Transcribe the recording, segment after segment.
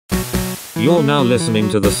You're now listening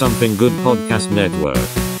to the Something Good Podcast Network.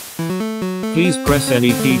 Please press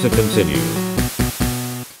any key to continue.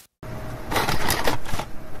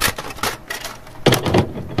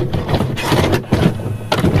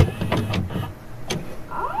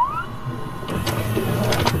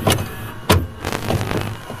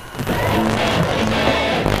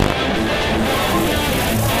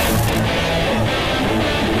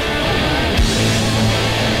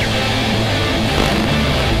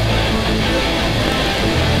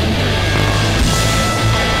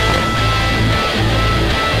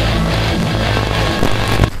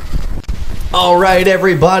 All right,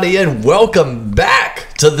 everybody, and welcome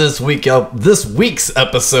back to this week's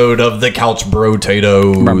episode of the Couch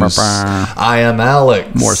Brotatoes. I am Alex.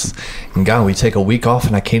 Morrison. And God, we take a week off,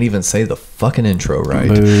 and I can't even say the fucking intro right.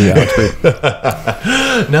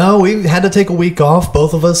 No, we had to take a week off.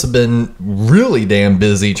 Both of us have been really damn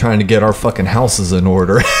busy trying to get our fucking houses in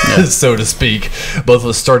order, so to speak. Both of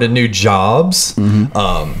us started new jobs.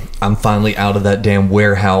 I'm finally out of that damn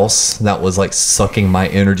warehouse that was like sucking my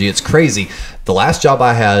energy. It's crazy. The last job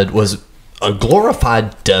I had was a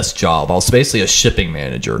glorified desk job. I was basically a shipping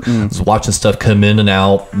manager. I was watching stuff come in and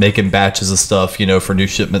out, making batches of stuff, for new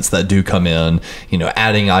shipments that do come in,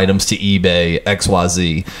 adding items to eBay,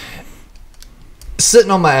 XYZ.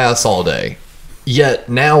 Sitting on my ass all day. Yet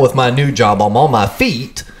now with my new job, I'm on my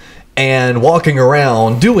feet and walking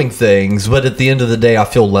around doing things, but at the end of the day, I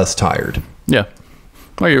feel less tired. Yeah.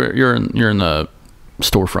 Well, you're in the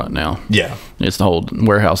storefront now. Yeah. It's the whole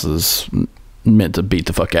warehouse is meant to beat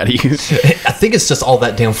the fuck out of you. I think it's just all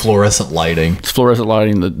that damn fluorescent lighting. It's fluorescent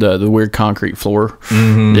lighting, the weird concrete floor.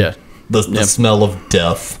 Yeah. The smell of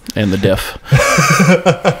death. And the deaf.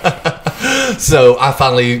 So I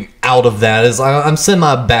finally out of that. I'm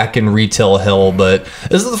semi back in retail hell, but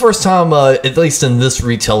this is the first time, at least in this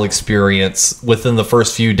retail experience, within the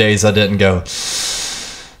first few days, I didn't go,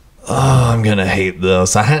 oh, I'm going to hate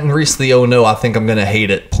this. I hadn't reached the oh no, I think I'm going to hate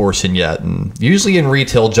it portion yet. And usually in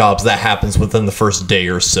retail jobs, that happens within the first day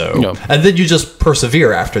or so. Yep. And then you just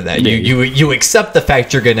persevere after that. Yeah. You accept the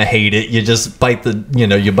fact you're going to hate it. You just bite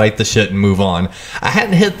the shit and move on. I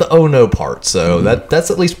hadn't hit the oh no part, so that's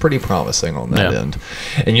at least pretty promising on that end.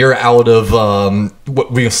 And you're out of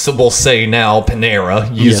what we'll say now,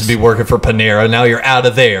 Panera. You used to be working for Panera. Now you're out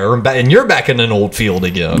of there, and you're back in an old field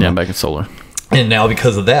again. Yeah, I'm back in solar. And now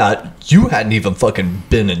because of that, you hadn't even fucking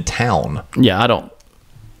been in town. Yeah,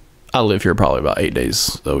 I live here probably about 8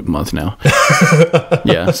 days a month now.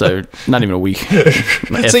 Yeah, so not even a week.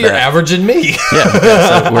 So you're averaging me.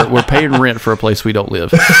 Yeah, so we're paying rent for a place we don't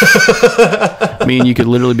live. I mean, you could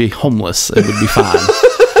literally be homeless. It would be fine.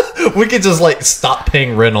 We could just stop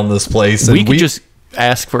paying rent on this place. And we could just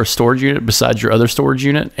ask for a storage unit besides your other storage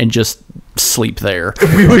unit and just sleep there.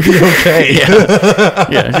 We would be okay.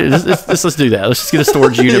 Let's do that. Let's just get a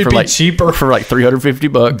storage unit for cheaper for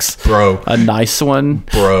 $350, bro. A nice one,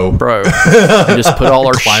 bro. And just put all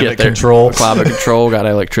our shit there. Climate control, got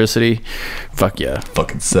electricity. Fuck yeah,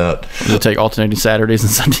 fucking set. We'll take alternating Saturdays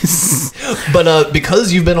and Sundays. But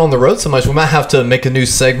because you've been on the road so much, we might have to make a new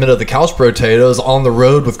segment of the Couch Potatoes on the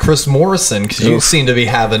road with Chris Morrison, because you seem to be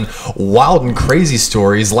having wild and crazy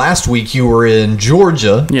stories. Last week you were in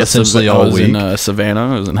Georgia, essentially all week. I was in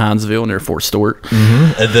Savannah. I was in Hinesville near Fort Stewart.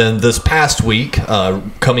 And then this past week,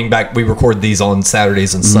 coming back, we record these on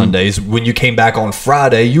Saturdays and Sundays. When you came back on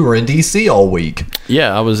Friday, you were in D.C. all week.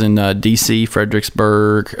 Yeah, I was in D.C.,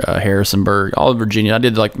 Fredericksburg, Harrisonburg, all of Virginia. I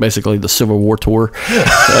did basically the Civil War tour.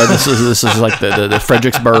 This is like the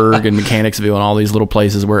Fredericksburg and Mechanicsville and all these little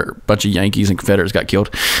places where a bunch of Yankees and Confederates got killed.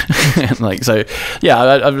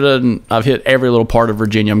 I've hit every little part of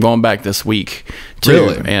Virginia. I'm going back this week too,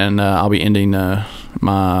 really? And I'll be ending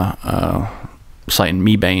my site in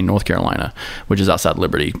Mebane, North Carolina, which is outside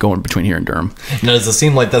Liberty, going between here and Durham. Now, does it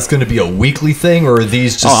seem like that's going to be a weekly thing, or are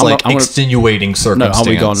these just extenuating circumstances?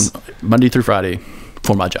 No, I'll be gone Monday through Friday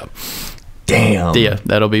for my job. Damn. Yeah,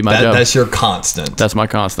 that'll be my job. That's your constant. That's my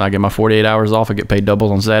constant. I get my 48 hours off. I get paid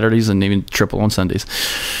double on Saturdays and even triple on Sundays.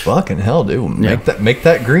 Fucking hell, dude. Make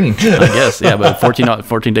that green. I guess, yeah, but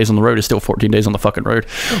 14 days on the road is still 14 days on the fucking road.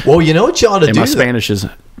 Well, you know what you ought to do? And my Spanish is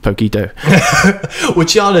poquito.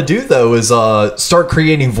 What you ought to do, though, is start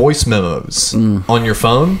creating voice memos on your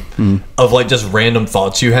phone of just random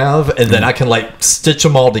thoughts you have, and then I can stitch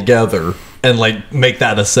them all together and make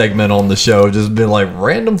that a segment on the show. Just be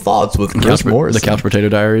random thoughts with Chris Morrison. The Couch Potato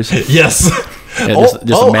Diaries. Yes. Yeah,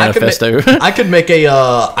 just a manifesto. I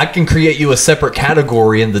can create you a separate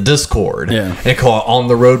category in the Discord. Yeah. And call it On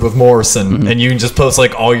the Road with Morrison. And you can just post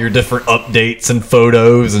all your different updates and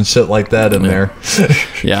photos and shit like that in there.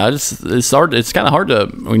 Yeah, it's hard. It's kind of hard to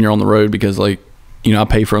when you're on the road because I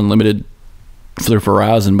pay for unlimited through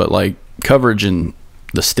Verizon, but like coverage in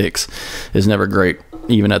the sticks is never great,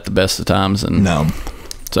 even at the best of times. And No.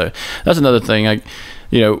 so that's another thing.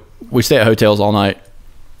 We stay at hotels all night,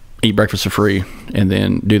 eat breakfast for free, and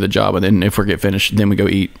then do the job. And then if we get finished, then we go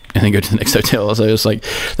eat and then go to the next hotel. So it's like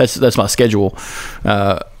that's my schedule.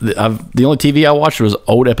 The only TV I watched was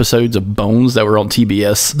old episodes of Bones that were on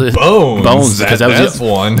TBS. Bones, because that's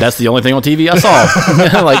one. That's the only thing on TV I saw.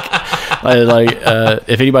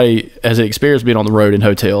 If anybody has experience being on the road in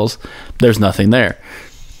hotels, there's nothing there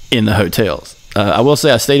in the hotels. I will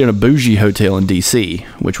say I stayed in a bougie hotel in D.C.,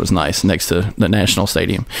 which was nice, next to the National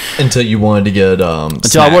Stadium. Until you wanted to get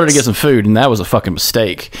Until I wanted to get some food, and that was a fucking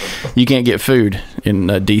mistake. You can't get food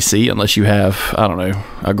in D.C. unless you have, I don't know,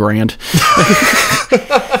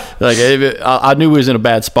 $1,000. I knew we was in a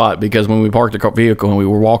bad spot because when we parked the vehicle and we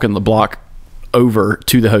were walking the block over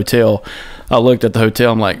to the hotel, I looked at the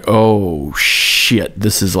hotel. I'm like, oh shit,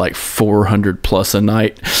 this is like $400 a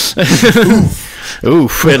night.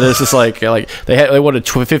 Oof. And it's just like they wanted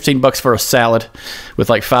 $15 for a salad with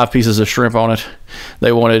like 5 pieces of shrimp on it.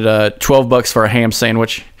 They wanted $12 for a ham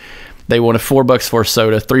sandwich. They wanted $4 for a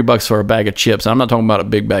soda, $3 for a bag of chips. I'm not talking about a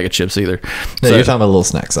big bag of chips either. No, you're talking about a little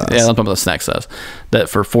snack size. Yeah, I'm talking about the snack size. That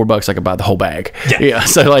for $4 I could buy the whole bag. Yeah.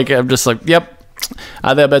 So like I'm just like, yep.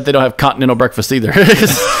 I bet they don't have continental breakfast either.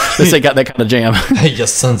 They got that kind of jam. Hey, you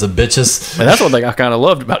sons of bitches. And that's one thing I kind of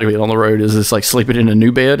loved about being on the road is it's like sleeping in a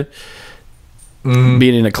new bed,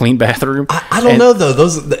 being in a clean bathroom. I don't know though.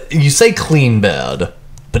 You say clean bed,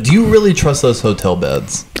 but do you really trust those hotel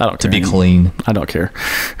beds? I don't to care. be clean. I don't care.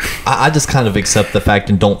 I just kind of accept the fact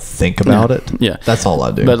and don't think about it. Yeah, that's all I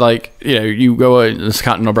do. But like you go and it's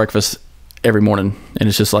continental breakfast every morning, and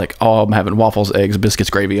it's just like, oh, I'm having waffles, eggs, biscuits,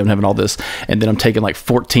 gravy. I'm having all this, and then I'm taking like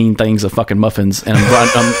 14 things of fucking muffins, and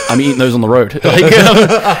I'm eating those on the road.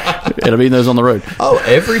 And I'm eating those on the road. Oh,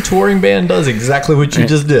 every touring band does exactly what you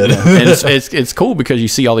just did. Yeah. And it's cool because you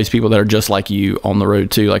see all these people that are just like you on the road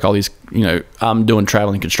too. Like all these, I'm doing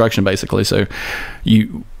traveling construction basically, so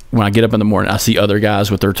when I get up in the morning, I see other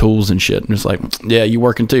guys with their tools and shit, and it's like, yeah, you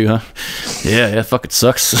working too, huh? Yeah, fucking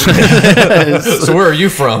sucks. So where are you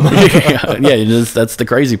from? That's the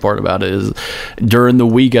crazy part about it is during the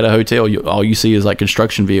week at a hotel, all you see is like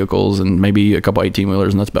construction vehicles and maybe a couple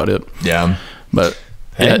 18-wheelers, and that's about it. Yeah. But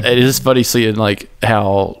it is funny seeing like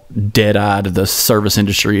how dead-eyed the service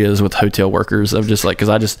industry is with hotel workers. I'm just like,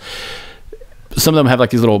 because some of them have like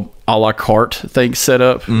these little a la carte things set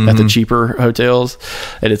up at the cheaper hotels,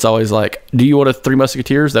 and it's always like, do you want a 3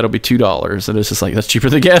 Musketeers? That'll be $2, and it's just like, that's cheaper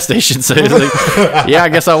than the gas station. So it's like, yeah, I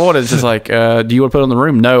guess I want it. It's just like, do you want to put it on the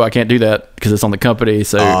room? No, I can't do that because it's on the company.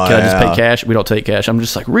 So can I just pay cash? We don't take cash. I'm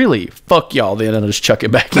just like, really? Fuck y'all then, and I just chuck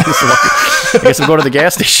it back in. So I guess I'm going to the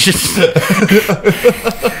gas station.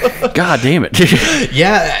 God damn it.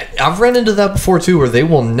 Yeah, I've run into that before too, where they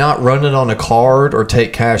will not run it on a card or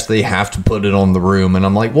take cash. They have to put it on the room, and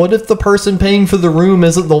I'm like, what if the person paying for the room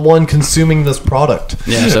isn't the one consuming this product?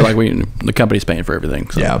 Yeah, so like the company's paying for everything.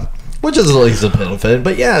 So. Yeah, which is at least a benefit.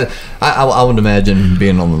 But yeah, I would imagine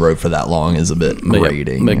being on the road for that long is a bit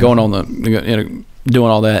grating. But going on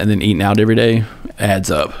doing all that and then eating out every day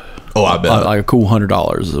adds up. Oh, I bet. Like a cool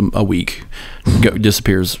 $100 a week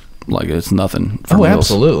disappears like it's nothing. Oh,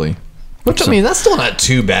 absolutely. Which, I mean, that's still not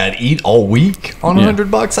too bad. Eat all week on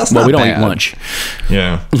 $100. That's not bad. We don't eat lunch.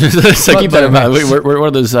 Yeah. So keep that in mind. We're one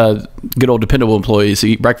of those good old dependable employees who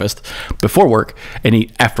eat breakfast before work and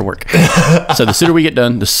eat after work. So the sooner we get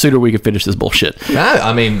done, the sooner we can finish this bullshit.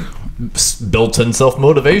 I mean, built-in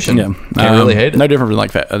self-motivation. Yeah. Can't really hate it. No different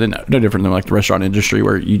than like the restaurant industry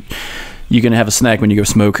where you can have a snack when you go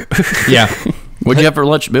smoke. Yeah. What'd you have for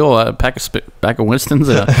lunch, Bill? A pack of Winston's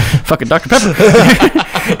and a fucking Dr. Pepper.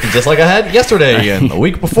 Just like I had yesterday and the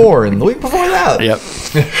week before and the week before that. Yep.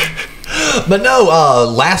 But no,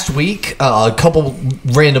 last week, a couple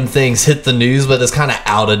random things hit the news, but it's kind of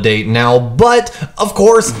out of date now. But, of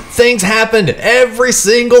course, things happened every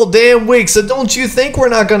single damn week. So don't you think we're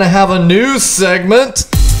not going to have a news segment?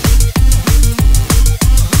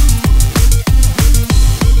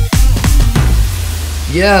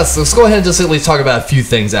 Yes, let's go ahead and just at least talk about a few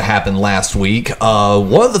things that happened last week.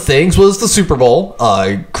 One of the things was the Super Bowl.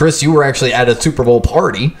 Chris, you were actually at a Super Bowl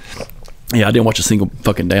party. Yeah, I didn't watch a single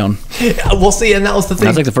fucking down. Well, see, and that was the thing.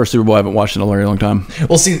 That's like the first Super Bowl I haven't watched in a very long time.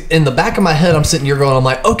 Well, see, in the back of my head, I'm sitting here going, I'm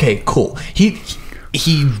like, okay, cool.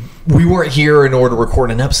 We weren't here in order to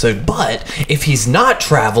record an episode, but if he's not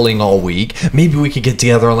traveling all week, maybe we could get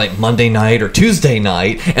together on like Monday night or Tuesday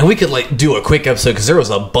night, and we could like do a quick episode, because there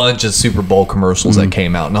was a bunch of Super Bowl commercials that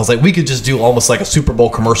came out, and I was like, we could just do almost like a Super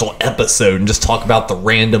Bowl commercial episode and just talk about the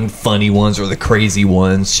random funny ones or the crazy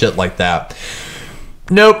ones, shit like that.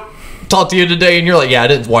 Nope. talk to you today, and you're like, yeah, I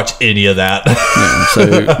didn't watch any of that. Yeah,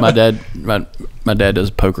 so my dad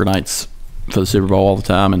does poker nights for the Super Bowl all the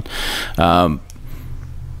time, and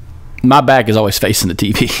my back is always facing the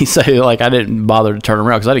TV. So like I didn't bother to turn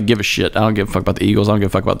around because I didn't give a shit. I don't give a fuck about the Eagles. I don't give a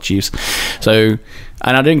fuck about the Chiefs. So,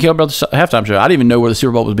 and I didn't care about the halftime show. I didn't even know where the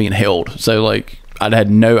Super Bowl was being held. So like I had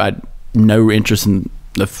no interest in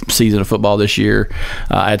the season of football this year.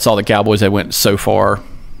 I had saw the Cowboys. They went so far.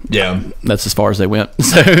 Yeah, that's as far as they went.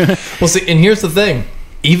 So well, see, and here's the thing.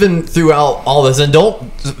 Even throughout all this, and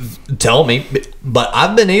don't tell me, but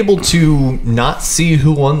I've been able to not see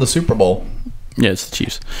who won the Super Bowl. Yeah, it's the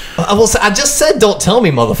Chiefs. I just said, don't tell me,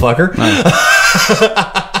 motherfucker. No.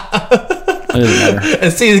 It doesn't matter.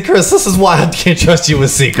 And see, Chris, this is why I can't trust you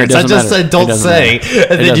with secrets. I just said, don't say,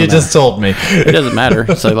 and then you just told me. It doesn't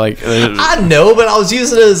matter. So, like, I know, but I was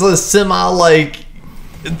using it as a semi, like,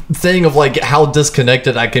 thing of like how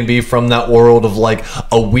disconnected I can be from that world of like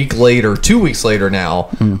a week later, 2 weeks later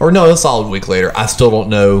now, or no, a solid week later, I still don't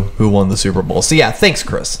know who won the Super Bowl. So yeah, thanks,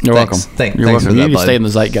 Chris. You're welcome. Thanks You're welcome. for You that, need to buddy. stay in the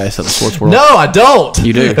zeitgeist of the sports world. No, I don't.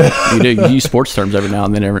 You do. You use sports terms every now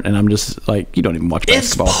and then, and I'm just like, you don't even watch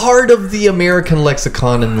basketball. It's part of the American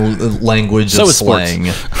lexicon and language of slang.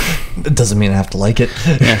 It doesn't mean I have to like it.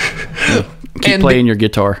 Yeah. Keep playing your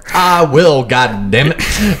guitar. I will, god damn it.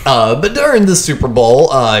 But during the Super Bowl,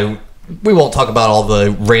 we won't talk about all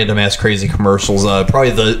the random ass crazy commercials. Probably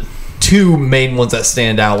the two main ones that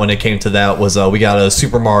stand out when it came to that was we got a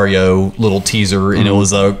Super Mario little teaser, and it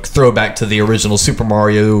was a throwback to the original Super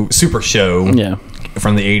Mario Super Show. Yeah.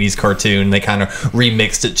 From the 80s cartoon. They kind of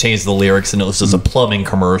remixed it, changed the lyrics, and it was just a plumbing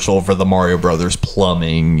commercial for the Mario Brothers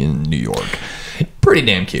plumbing in New York. Pretty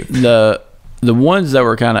damn cute. The ones that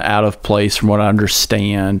were kind of out of place, from what I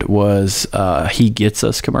understand, was He Gets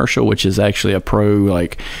Us commercial, which is actually a pro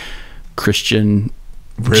like Christian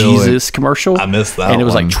Jesus commercial. I missed that. And it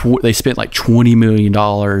was one. like they spent like $20 million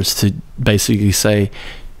to basically say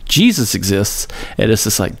Jesus exists, and it's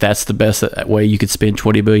just like that's the best way you could spend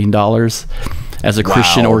 $20 billion as a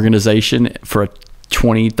Christian organization for a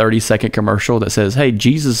 20-30 second commercial that says, hey,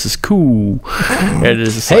 Jesus is cool. And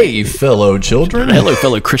it's just hey, fellow children. Hello,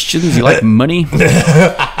 fellow Christians. You like money?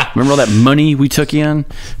 Remember all that money we took in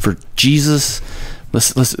for Jesus?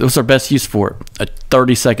 What's our best use for it? A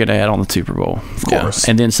 30-second ad on the Super Bowl. Of course.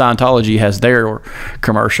 And then Scientology has their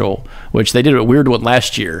commercial, which they did a weird one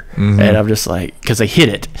last year. And I'm just like, because they hid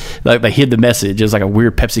it. Like they hid the message. It was like a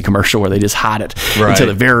weird Pepsi commercial where they just hide it until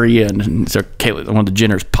the very end. And so Caitlin, one of the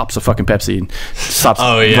Jenners, pops a fucking Pepsi and stops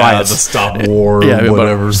riots. The stop war or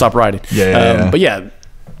whatever. Stop rioting. Yeah. But yeah,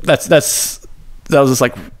 that was just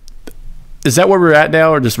like, is that where we're at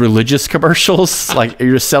now, or just religious commercials? Like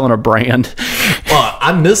you're just selling a brand? Well,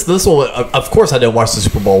 I missed this one. Of course, I didn't watch the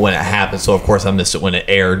Super Bowl when it happened, so of course I missed it when it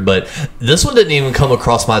aired. But this one didn't even come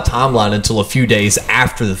across my timeline until a few days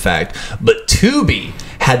after the fact. But Tubi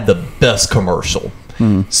had the best commercial.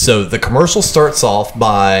 So the commercial starts off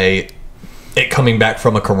by it coming back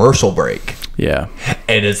from a commercial break. Yeah.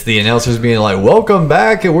 And it's the announcers being like, welcome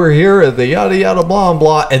back, and we're here at the yada yada blah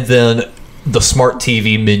blah. And then the smart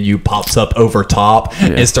TV menu pops up over top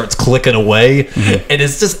and starts clicking away, and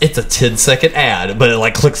it's a 10-second ad, but it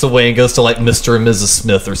like clicks away and goes to like Mr. and Mrs.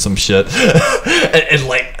 Smith or some shit. and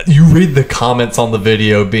like you read the comments on the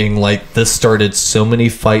video being like, this started so many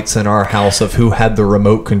fights in our house of who had the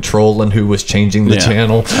remote control and who was changing the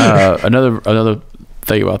channel. Another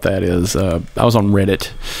thing about that is I was on Reddit,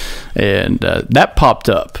 and that popped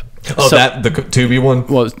up. Oh, so, the Tubi one?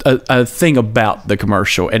 Well, a thing about the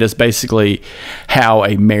commercial, and it's basically how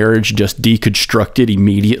a marriage just deconstructed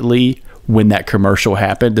immediately when that commercial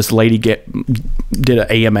happened. This lady did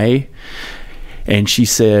an AMA, and she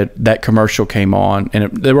said that commercial came on,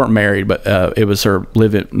 and they weren't married, but it was her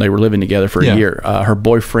they were living together for a year. Her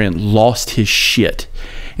boyfriend lost his shit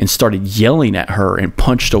and started yelling at her and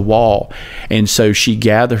punched a wall, and so she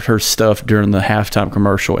gathered her stuff during the halftime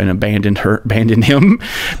commercial and abandoned him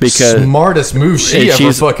because smartest move she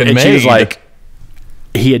ever fucking made. She was like,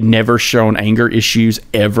 he had never shown anger issues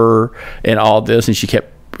ever and all this, and she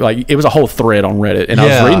kept like, it was a whole thread on Reddit, and I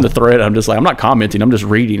was reading the thread. I'm just like, I'm not commenting, I'm just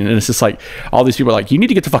reading, and it's just like all these people are like, you need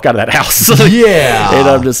to get the fuck out of that house. And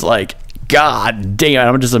I'm just like, God damn,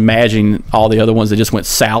 I'm just imagining all the other ones that just went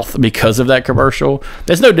south because of that commercial.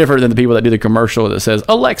 That's no different than the people that do the commercial that says,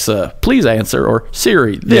 Alexa, please answer, or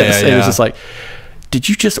Siri, this. And it's just like, did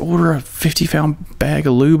you just order a 50-pound bag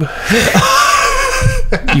of lube?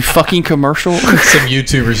 You fucking commercial. Some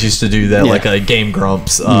YouTubers used to do that, like Game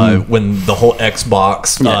Grumps, when the whole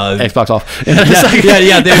Xbox, Xbox off. They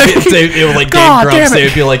would like Game Grumps. They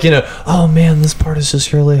would be like, oh man, this part is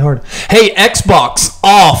just really hard. Hey, Xbox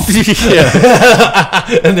off.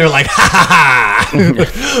 And they're like, ha ha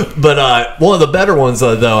ha. But one of the better ones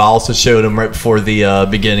though, I also showed them right before the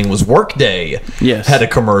beginning was Workday. Yes, had a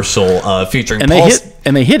commercial featuring and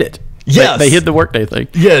they hit it. Yes. They hit the Workday thing.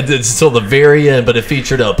 Yeah, it's until the very end, but it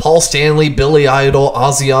featured Paul Stanley, Billy Idol,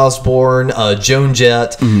 Ozzy Osbourne, Joan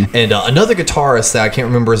Jett, and another guitarist that I can't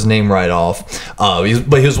remember his name right off. But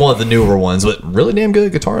he was one of the newer ones, but really damn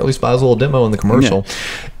good guitar, at least by his little demo in the commercial. Yeah.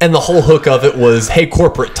 And the whole hook of it was, hey,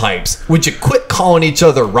 corporate types, would you quit calling each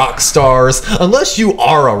other rock stars? Unless you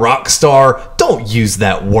are a rock star, don't use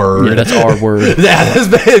that word. Yeah, that's our word. That is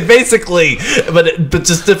basically, but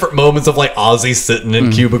just different moments of like Ozzy sitting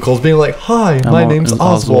in cubicles being like, hi, my name's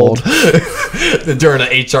Oswald. During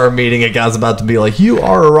an HR meeting, a guy's about to be like, you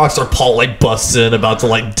are a rock star. Paul like busts in, about to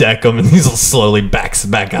like deck him, and he's slowly backs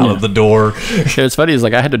back out of the door. Yeah, it's funny, is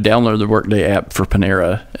like I had to download the Workday app for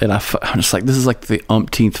Panera, and I'm just like, this is like the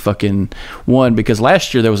umpteenth fucking one, because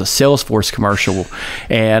last year there was a Salesforce commercial,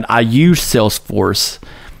 and I used Salesforce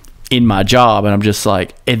in my job, and I'm just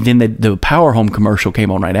like, and then the Power Home commercial came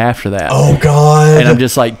on right after that. Oh god. And I'm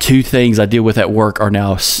just like, two things I deal with at work are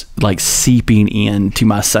now like seeping into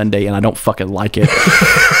my Sunday, and I don't fucking like it.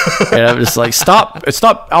 And I'm just like, stop,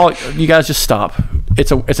 you guys just stop.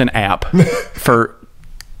 It's an app for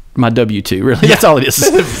my W-2, really. That's all it is.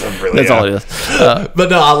 That's all it is. But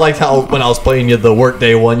no, I liked how when I was playing you the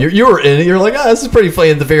Workday one, you were in it, you're like, this is pretty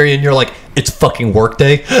funny. At the very end, you're like, it's fucking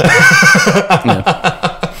Workday.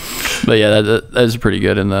 Yeah. But yeah, that is pretty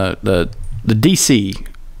good. And the DC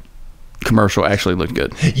commercial actually looked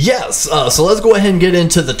good. Yes. So let's go ahead and get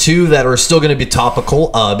into the two that are still going to be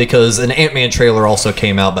topical, because an Ant-Man trailer also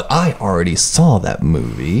came out, but I already saw that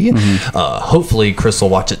movie. Hopefully Chris will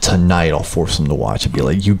watch it tonight. I'll force him to watch it. Be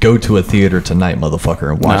like, you go to a theater tonight,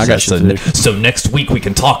 motherfucker, and watch that. So next week we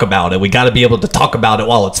can talk about it. We got to be able to talk about it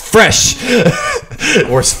while it's fresh.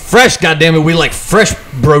 Or it's fresh, goddammit. We like fresh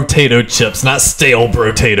potato chips, not stale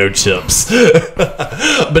potato chips.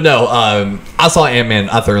 But no, I saw Ant-Man.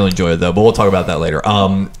 I thoroughly enjoyed it though, but we'll talk about that later.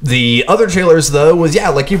 The other trailers though was,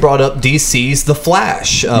 like you brought up, DC's The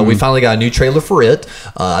Flash. We finally got a new trailer for it.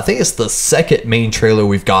 I think it's the second main trailer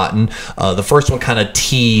we've gotten. The first one kind of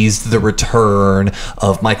teased the return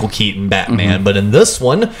of Michael Keaton Batman, but in this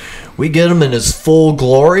one we get him in his full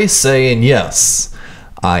glory saying, yes,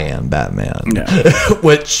 I am Batman. Yeah.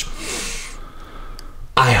 Which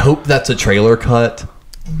I hope that's a trailer cut,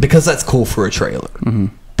 because that's cool for a trailer.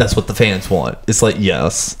 That's what the fans want. It's like,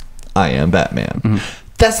 yes, I am Batman.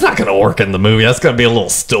 That's not going to work in the movie. That's going to be a little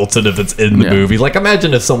stilted if it's in the movie. Like,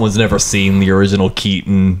 imagine if someone's never seen the original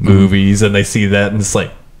Keaton movies and they see that and it's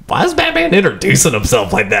like, why is Batman introducing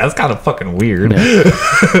himself like that? It's kind of fucking weird.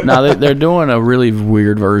 No, they're doing a really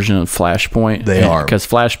weird version of Flashpoint. They are. Because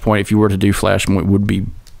Flashpoint, if you were to do Flashpoint, would be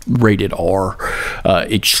rated R,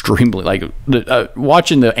 extremely. Like,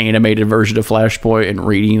 watching the animated version of Flashpoint and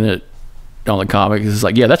reading it on the comics is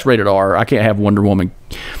like, yeah, that's rated R. I can't have Wonder Woman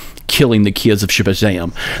killing the kids of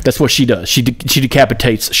Shazam. That's what she does. She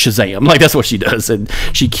decapitates Shazam. Like, that's what she does. And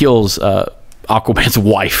she kills Aquaman's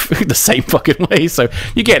wife the same fucking way. So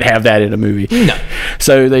you can't have that in a movie. No.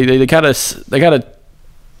 So they kind of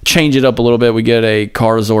change it up a little bit. We get a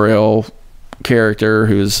Kara Zor-El character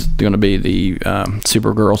who's going to be the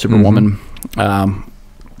Superwoman.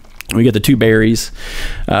 We get the two berries,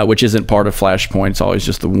 which isn't part of Flashpoint. It's always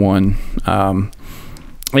just the one.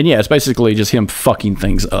 And yeah, it's basically just him fucking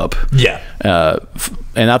things up. Yeah.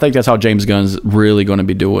 And I think that's how James Gunn's really going to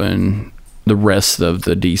be doing the rest of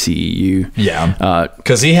the DCEU. Yeah.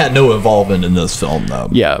 Because he had no involvement in this film, though.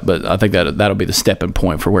 Yeah, but I think that'll be the stepping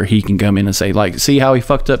point for where he can come in and say, like, see how he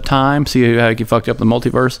fucked up time? See how he fucked up the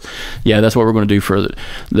multiverse? Yeah, that's what we're going to do for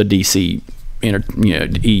the DC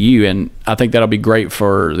EU. And I think that'll be great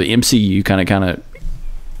for the MCU. Kind of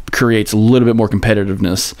creates a little bit more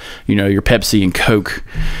competitiveness, your Pepsi and Coke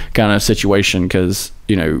kind of situation, because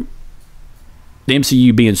the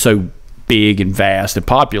MCU being so big and vast and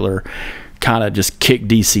popular kind of just kicked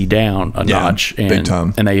DC down a notch, and big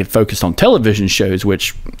time. And they had focused on television shows,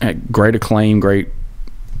 which had great acclaim, great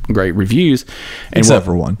reviews, and except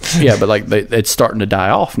for one. Yeah, but like it's starting to die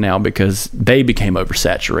off now because they became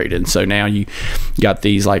oversaturated. And so now you got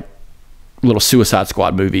these like little Suicide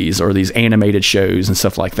Squad movies or these animated shows and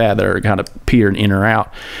stuff like that are kind of petering in or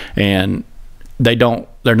out, and they're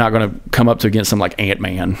not going to come up to against some like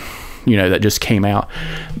Ant-Man, that just came out.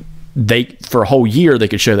 they for a whole year they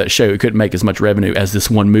could show that show. It couldn't make as much revenue as this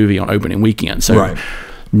one movie on opening weekend. So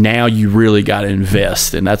now you really got to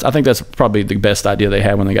invest, and I think that's probably the best idea they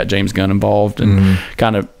had when they got James Gunn involved, and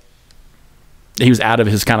kind of he was out of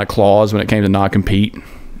his kind of clause when it came to not compete.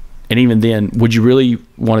 And even then, would you really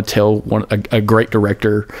want to tell a great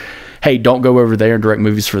director, hey, don't go over there and direct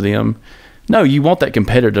movies for them? No, you want that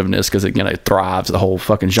competitiveness because it thrives the whole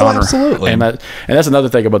fucking genre. Oh, absolutely. And that's another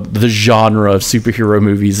thing about the genre of superhero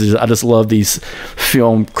movies is I just love these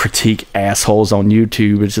film critique assholes on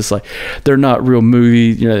YouTube. It's just like they're not real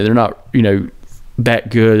movies, they're not that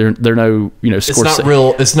good. They're no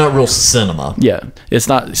Scorsese. It's not real cinema. Yeah, it's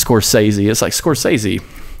not Scorsese. It's like Scorsese.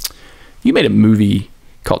 You made a movie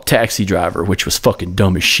called Taxi Driver, which was fucking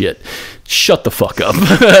dumb as shit. Shut the fuck up.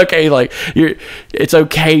 Okay, like it's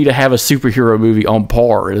okay to have a superhero movie on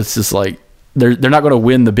par. It's just like they're not going to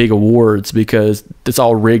win the big awards because it's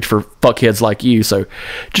all rigged for fuckheads like you. So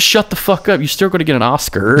just shut the fuck up. You're still going to get an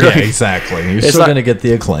Oscar. Yeah, exactly. You're still going to get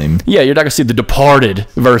the acclaim. Yeah, you're not going to see The Departed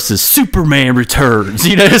versus Superman Returns.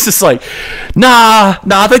 It's just like, nah,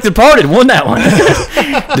 I think The Departed won that one.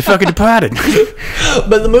 The fucking Departed.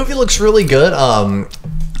 But the movie looks really good.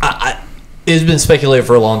 It's been speculated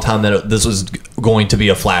for a long time that this was going to be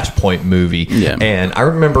a Flashpoint movie. Yeah. And I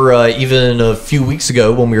remember even a few weeks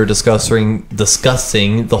ago when we were discussing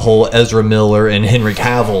the whole Ezra Miller and Henry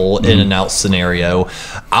Cavill in and out scenario,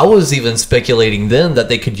 I was even speculating then that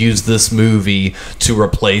they could use this movie to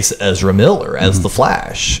replace Ezra Miller as the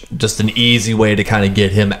Flash. Just an easy way to kind of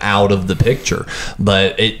get him out of the picture.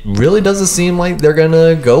 But it really doesn't seem like they're going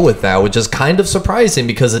to go with that, which is kind of surprising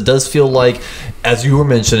because it does feel like, as you were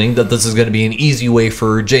mentioning, that this is going to be an easy way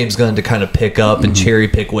for James Gunn to kind of pick up and cherry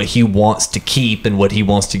pick what he wants to keep and what he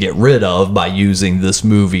wants to get rid of by using this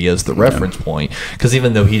movie as the reference point. Because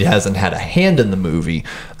even though he hasn't had a hand in the movie,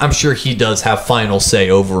 I'm sure he does have final say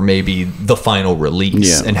over maybe the final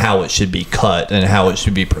release and how it should be cut and how it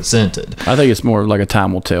should be presented. I think it's more like a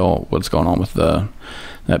time will tell what's going on with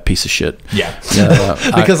that piece of shit. Yeah.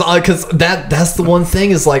 Because that's the one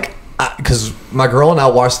thing is like, because my girl and I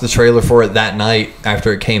watched the trailer for it that night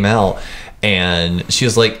after it came out, and she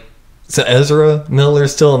was like, so Ezra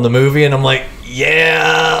Miller's still in the movie? And I'm like,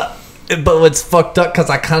 yeah, but it's fucked up because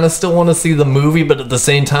I kind of still want to see the movie, but at the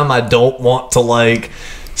same time I don't want to like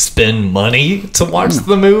spend money to watch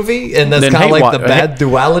the movie, and that's kind of like the bad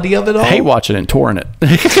duality of it all. I hate watching it and touring it.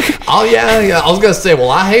 Oh yeah, I was gonna say, well,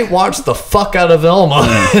 I hate watch the fuck out of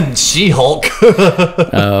Velma and She-Hulk.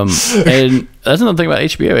 And that's another thing about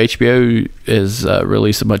HBO. HBO has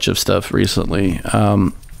released a bunch of stuff recently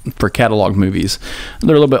for catalog movies.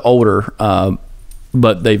 They're a little bit older,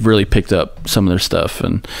 but they've really picked up some of their stuff.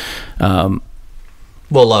 And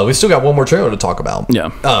well, we still got one more trailer to talk about.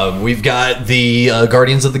 Yeah. We've got the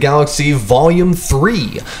Guardians of the Galaxy Volume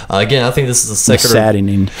 3. Again, I think this is the second...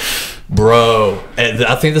 saddening. Bro,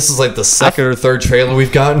 I think this is like the second or third trailer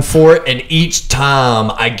we've gotten for it, and each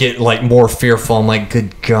time I get like more fearful. I'm like,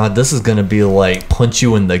 good God, this is going to be like punch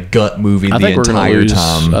you in the gut movie the entire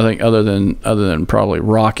time. I think other than probably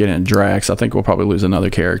Rocket and Drax, I think we'll probably lose another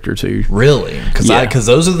character too. Really? Because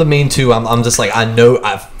those are the main two. I'm just like, I know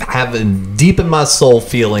I have a deep in my soul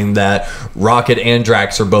feeling that Rocket and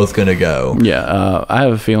Drax are both going to go. Yeah, I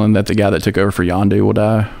have a feeling that the guy that took over for Yondu will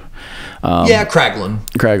die.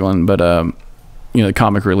 Kraglin, but the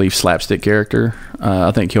comic relief slapstick character.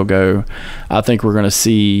 I think he'll go. I think we're going to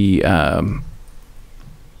see some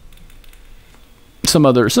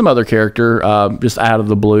other character just out of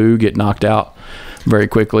the blue get knocked out very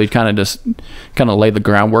quickly. Kind of lay the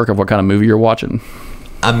groundwork of what kind of movie you're watching.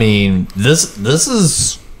 I mean, this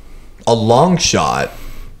is a long shot,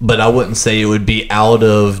 but I wouldn't say it would be out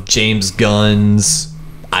of James Gunn's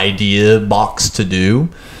idea box to do.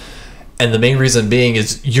 And the main reason being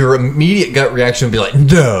is your immediate gut reaction would be like,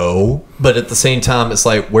 no. But at the same time, it's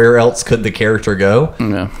like, where else could the character go?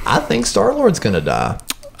 Yeah. I think Star-Lord's going to die.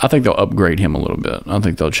 I think they'll upgrade him a little bit. I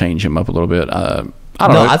think they'll change him up a little bit. I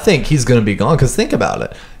don't know. I think he's going to be gone. Because think about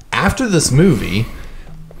it. After this movie,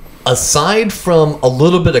 aside from a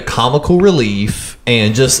little bit of comical relief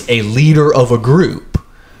and just a leader of a group,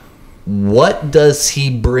 what does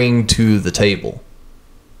he bring to the table?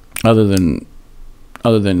 Other than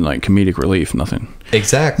like comedic relief, nothing.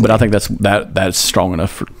 Exactly. But I think that's strong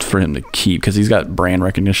enough for him to keep, because he's got brand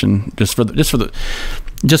recognition just for the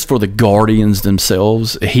Guardians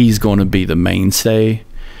themselves. He's going to be the mainstay,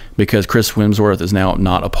 because Chris Hemsworth is now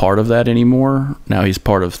not a part of that anymore. Now he's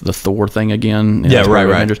part of the Thor thing again. Yeah,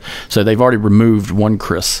 right. So they've already removed one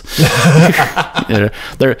Chris. Their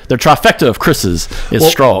trifecta of Chris's is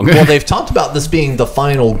strong. Well, they've talked about this being the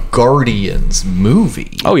final Guardians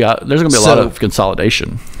movie. Oh yeah, there's going to be a lot of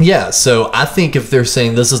consolidation. Yeah, so I think if they're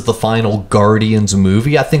saying this is the final Guardians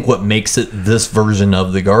movie, I think what makes it this version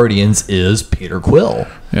of the Guardians is Peter Quill.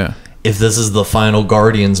 Yeah. If this is the final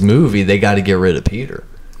Guardians movie, they got to get rid of Peter.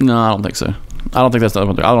 No, I don't think so. I don't think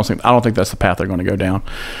that's the path they're going to go down.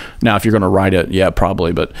 Now, if you're going to write it, yeah,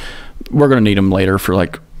 probably, but we're going to need them later for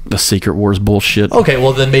like the Secret Wars bullshit. Okay,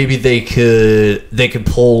 well then maybe they could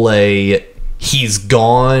pull a he's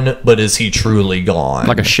gone, but is he truly gone?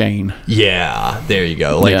 Like a Shane. Yeah, there you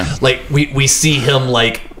go. Like we see him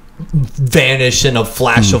like vanish in a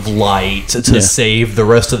flash of light to save the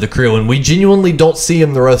rest of the crew, and we genuinely don't see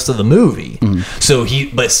him the rest of the movie. So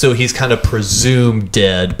he's kind of presumed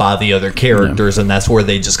dead by the other characters, and that's where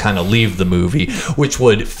they just kind of leave the movie, which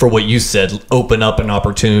would, for what you said, open up an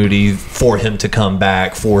opportunity for him to come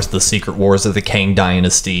back, force the Secret Wars of the Kang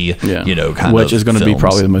Dynasty, which is going to be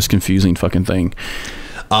probably the most confusing fucking thing.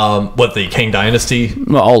 What, the Kang Dynasty?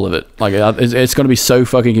 Well, all of it. Like it's going to be so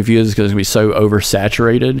fucking confusing because it's going to be so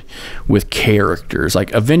oversaturated with characters.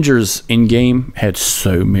 Like Avengers Endgame had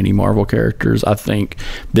so many Marvel characters. I think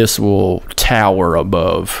this will tower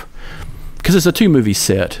above because it's a 2-movie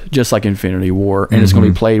set, just like Infinity War, and it's going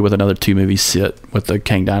to be played with another 2-movie set with the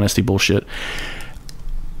Kang Dynasty bullshit.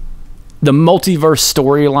 The multiverse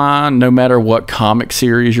storyline, no matter what comic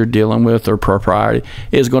series you're dealing with or propriety,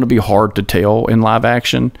 is going to be hard to tell in live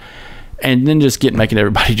action. And then just making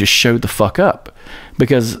everybody just show the fuck up.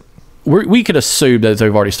 Because we could assume that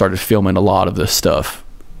they've already started filming a lot of this stuff.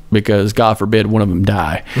 Because, God forbid, one of them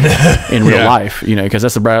die in real life. Because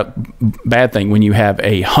that's a bad thing. When you have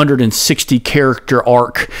a 160 character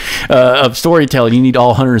arc of storytelling, you need all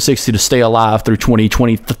 160 to stay alive through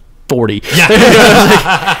 2020. 40.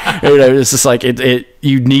 It's just like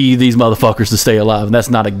you need these motherfuckers to stay alive, and that's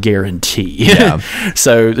not a guarantee.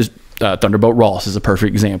 So Thunderbolt Ross is a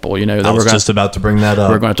perfect example. I was just about to bring that up.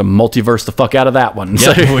 We're going to multiverse the fuck out of that one.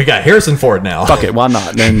 So we got Harrison Ford now. Fuck it, why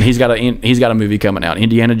not? And he's got a movie coming out,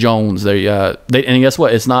 Indiana Jones. And guess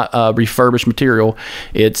what? It's not refurbished material.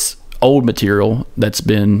 It's old material that's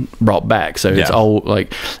been brought back. So it's old,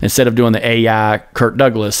 like instead of doing the AI Kirk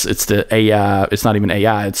Douglas, it's the AI, it's not even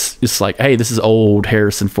AI, it's like, hey, this is old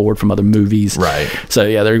Harrison Ford from other movies. Right. So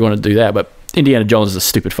yeah, they're going to do that, but Indiana Jones is a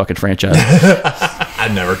stupid fucking franchise.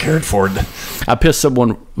 I never cared for it. I pissed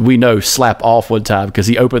someone we know slap off one time because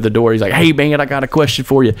he opened the door. He's like, "Hey man, I got a question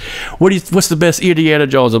for you. What's the best Indiana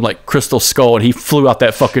Jones?" I'm like, "Crystal Skull," and he flew out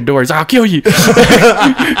that fucking door. He's like, "I'll kill you."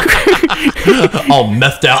 All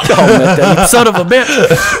methed out. You son of a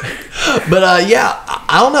bitch. But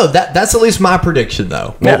I don't know. That's at least my prediction,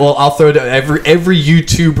 though. Yeah. Well, I'll throw down every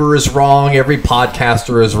YouTuber is wrong, every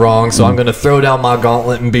podcaster is wrong. So I'm going to throw down my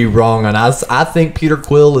gauntlet and be wrong. And I think Peter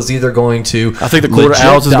Quill is either going to. I think the Quarter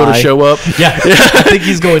Owls is going to show up. Yeah, I think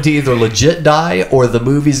he's going to either legit die or the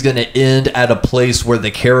movie's going to end at a place where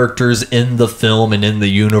the characters in the film and in the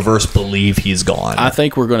universe believe he's gone. I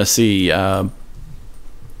think we're going to see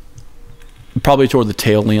probably toward the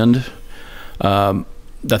tail end.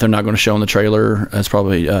 That they're not going to show in the trailer. That's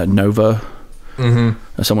probably Nova,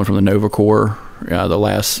 someone from the Nova Corps, the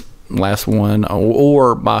last one.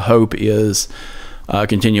 Or my hope is a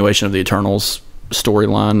continuation of the Eternals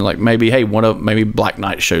storyline. Like maybe, hey, maybe Black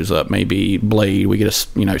Knight shows up, maybe Blade. We get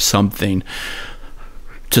something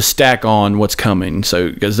to stack on what's coming.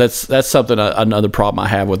 So because that's something another problem I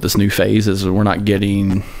have with this new phase is we're not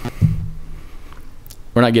getting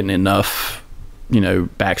enough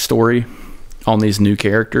backstory on these new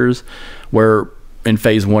characters, where in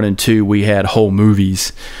phase 1 and 2 we had whole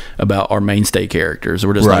movies about our mainstay characters.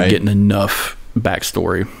 We're just not getting enough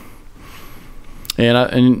backstory.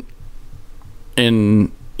 And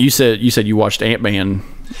you said you watched Ant-Man.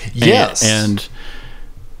 Yes. And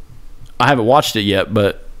I haven't watched it yet,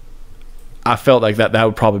 but I felt like that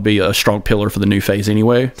would probably be a strong pillar for the new phase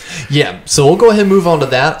anyway. Yeah, so we'll go ahead and move on to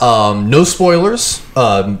that. No spoilers,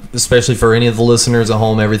 especially for any of the listeners at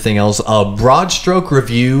home, everything else. Broad stroke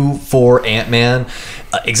review for Ant-Man.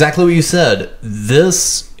 Exactly what you said.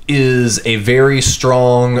 This is a very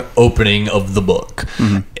strong opening of the book.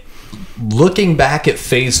 Looking back at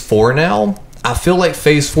phase 4 now, I feel like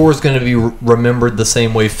phase 4 is going to be remembered the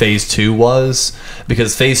same way phase 2 was,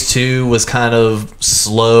 because phase 2 was kind of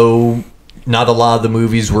slow. Not a lot of the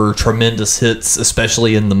movies were tremendous hits,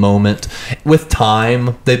 especially in the moment. With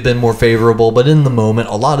time, they've been more favorable, but in the moment,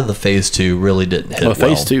 a lot of the phase 2 really didn't hit well.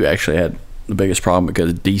 Phase 2 actually had the biggest problem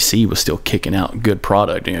because DC was still kicking out good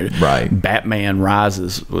product. Right. Batman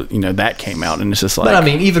Rises, that came out, and it's just like. But I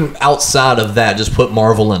mean, even outside of that, just put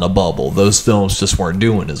Marvel in a bubble. Those films just weren't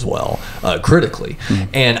doing as well critically.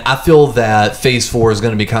 And I feel that Phase 4 is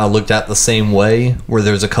going to be kind of looked at the same way, where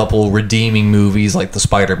there's a couple redeeming movies like the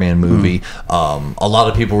Spider-Man movie. A lot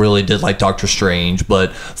of people really did like Doctor Strange,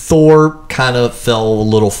 but Thor kind of fell a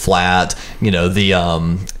little flat.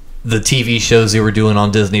 The TV shows they were doing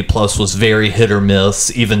on Disney Plus was very hit or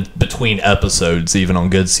miss, even between episodes, even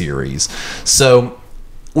on good series. So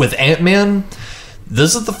with Ant-Man,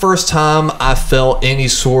 this is the first time I felt any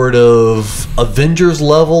sort of Avengers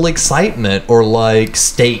level excitement or like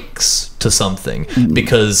stakes to something,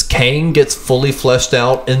 because Kang gets fully fleshed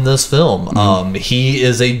out in this film. He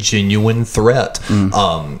is a genuine threat.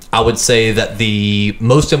 I would say that the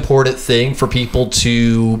most important thing for people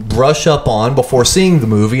to brush up on before seeing the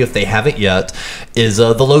movie, if they haven't yet, is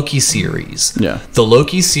the Loki series. The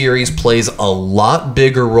Loki series plays a lot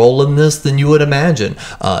bigger role in this than you would imagine,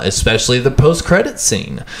 especially the post-credit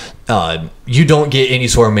scene. You don't get any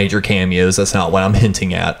sort of major cameos. That's not what I'm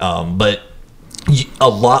hinting at. But a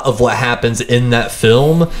lot of what happens in that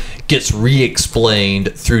film gets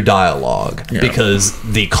re-explained through dialogue, because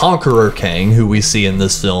the Conqueror Kang, who we see in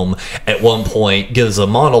this film, at one point gives a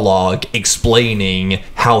monologue explaining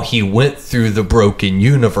how he went through the broken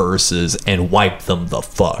universes and wiped them the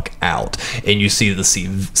fuck out. And you see the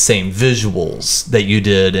same visuals that you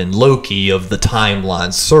did in Loki of the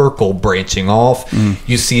timeline circle branching off.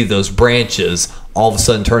 You see those branches all of a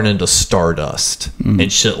sudden turn into stardust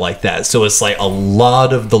and shit like that. So it's like a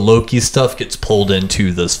lot of the Loki stuff gets pulled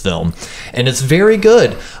into this film, and it's very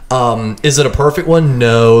good. Is it a perfect one?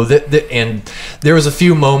 No. And there was a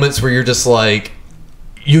few moments where you're just like,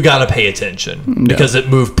 you got to pay attention, because it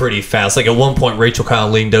moved pretty fast. Like at one point, Rachel kind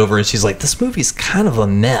of leaned over and she's like, this movie's kind of a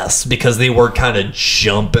mess, because they were kind of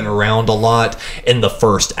jumping around a lot in the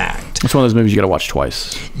first act. It's one of those movies you got to watch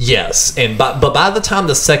twice. Yes. But by the time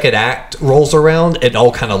the second act rolls around, it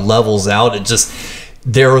all kind of levels out.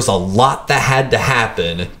 There was a lot that had to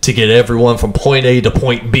happen to get everyone from point A to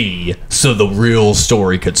point B so the real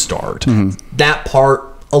story could start. That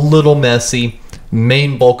part, a little messy.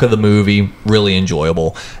 Main bulk of the movie, really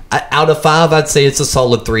enjoyable. Out of 5, I'd say it's a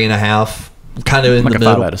solid 3.5. Kind of in the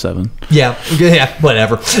middle. 5 out of 7. Yeah,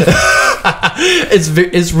 whatever.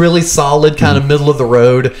 It's really solid, kind of middle of the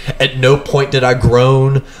road. At no point did I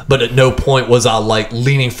groan, but at no point was I like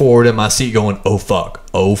leaning forward in my seat going, oh fuck,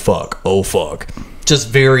 oh fuck, oh fuck. Just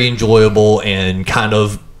very enjoyable, and kind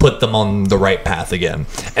of put them on the right path again.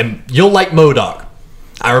 And you'll like MODOK.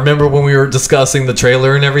 I remember when we were discussing the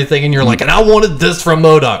trailer and everything, and you're like, and I wanted this from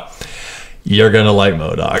MODOK. You're going to like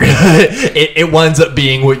MODOK. It winds up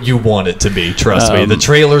being what you want it to be. Trust me. The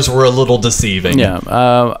trailers were a little deceiving.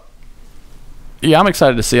 I'm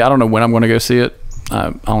excited to see it. I don't know when I'm going to go see it.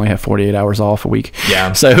 I only have 48 hours off a week.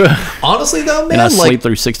 Yeah. So honestly, though, man, and I sleep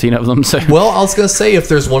through 16 of them. So. Well, I was going to say, if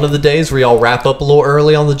there's one of the days where y'all wrap up a little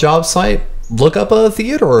early on the job site, look up a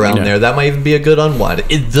theater around there. That might even be a good unwind.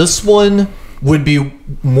 This one would be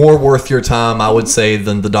more worth your time, I would say,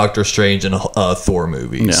 than the Doctor Strange and Thor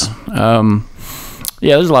movies.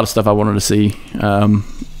 There's a lot of stuff I wanted to see, but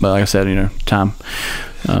like I said, time.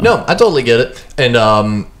 No, I totally get it, and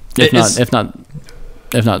if not,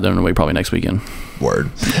 then it'll be probably next weekend.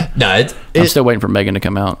 Word. No, I'm still waiting for Megan to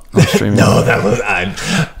come out on streaming. No, that was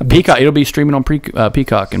Peacock. It'll be streaming on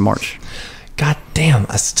Peacock in March. God damn,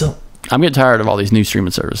 I'm getting tired of all these new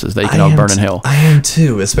streaming services. They can all burn in hell. I am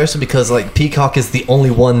too, especially because like Peacock is the only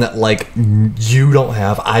one that like you don't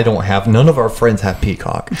have, I don't have, none of our friends have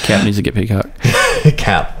Peacock. Cap needs to get Peacock.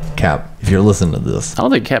 Cap, if you're listening to this. I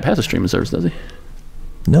don't think Cap has a streaming service, does he?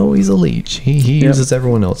 No, he's a leech. He uses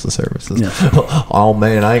everyone else's services. Yeah. Oh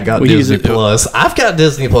man, I ain't got Disney Plus. I've got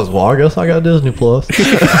Disney Plus. Well, I guess I got Disney Plus.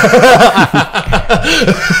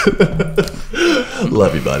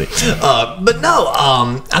 Love you, buddy. But no,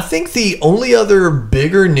 I think the only other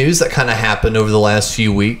bigger news that kind of happened over the last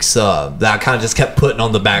few weeks that I kind of just kept putting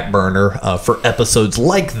on the back burner for episodes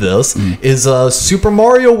like this is Super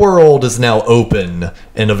Mario World is now open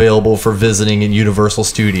and available for visiting in Universal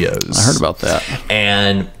Studios. I heard about that.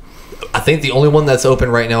 And I think the only one that's open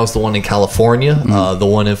right now is the one in California. The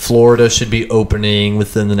one in Florida should be opening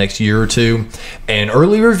within the next year or two. And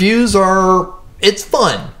early reviews are, it's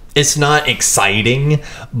fun. It's not exciting,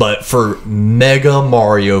 but for mega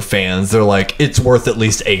Mario fans, they're like, it's worth at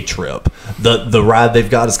least a trip. The ride they've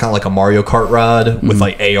got is kind of like a Mario Kart ride with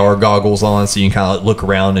like AR goggles on, so you can kind of like look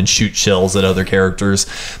around and shoot shells at other characters.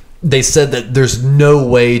 they said that there's no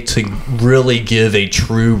way to really give a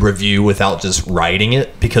true review without just writing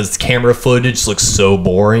it, because camera footage looks so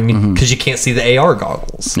boring because you can't see the AR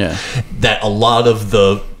goggles. Yeah. That a lot of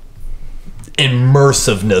the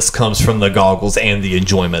immersiveness comes from the goggles and the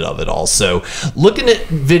enjoyment of it all. So looking at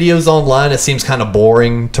videos online, it seems kind of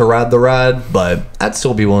boring to ride the ride, but I'd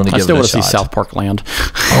still be willing to give it a shot. I still want to see South Park Land.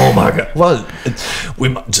 Oh my god! Well, we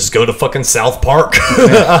might just go to fucking South Park.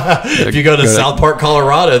 If you go to South Park,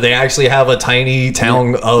 Colorado, they actually have a tiny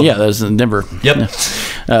town of there's in Denver. Yep,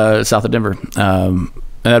 south of Denver. And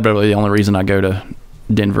that'd be the only reason I go to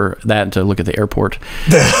Denver, that to look at the airport.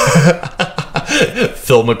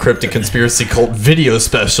 Film a cryptic conspiracy cult video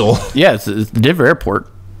special. Yeah, it's the Denver airport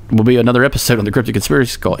will be another episode on the cryptic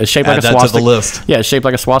conspiracy cult. It's shaped like a swastika. To the list. Yeah, it's shaped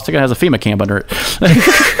like a swastika and has a FEMA camp under it.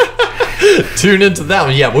 Tune into that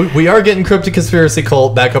one. Yeah, we are getting cryptic conspiracy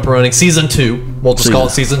cult back up and running. Season 2. We'll just call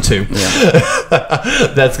it season 2.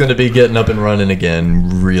 Yeah. That's going to be getting up and running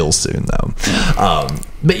again real soon, though.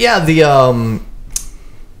 But yeah, the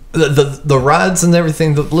rides and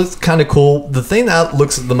everything that looks kind of cool. The thing that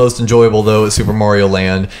looks the most enjoyable though at Super Mario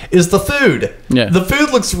Land is the food. Yeah, the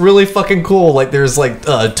food looks really fucking cool. Like there's like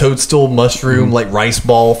toadstool mushroom like rice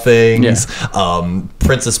ball things. Yeah.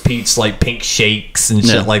 Princess Peach like pink shakes and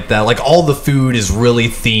shit like that. Like all the food is really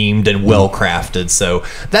themed and well crafted. So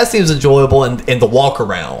that seems enjoyable. And the walk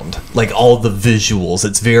around, like all the visuals,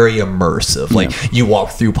 it's very immersive. Like you walk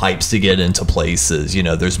through pipes to get into places. You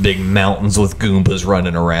know, there's big mountains with Goombas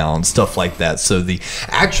running around. Stuff like that. So the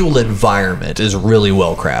actual environment is really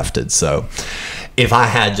well crafted. So if I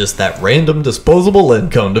had just that random disposable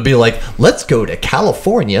income to be like, let's go to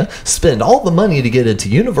California, spend all the money to get into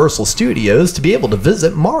Universal Studios to be able to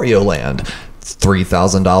visit Mario Land.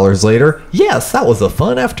 $3,000 later, yes, that was a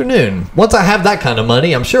fun afternoon. Once I have that kind of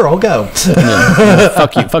money, I'm sure I'll go.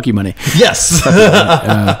 Fuck you money. Yes. Fuck you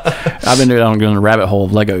money. I've been doing a rabbit hole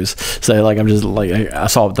of Legos. So like I'm just like, I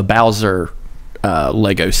saw the Bowser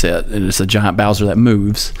Lego set, and it's a giant Bowser that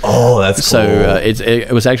moves. Oh, that's cool. So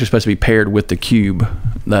it was actually supposed to be paired with the cube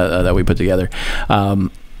that we put together,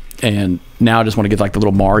 and now I just want to get like the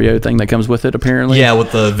little Mario thing that comes with it. Apparently, yeah,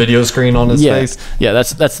 with the video screen on his face. Yeah,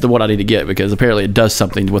 that's the one I need to get, because apparently it does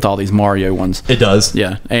something with all these Mario ones. It does.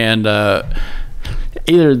 Yeah, and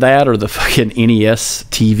either that or the fucking NES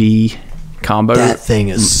TV combo. That thing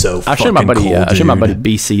is so fucking cool, I showed my buddy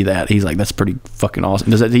BC that. He's like, that's pretty fucking awesome.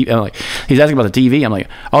 Does that I'm like, he's asking about the TV. I'm like,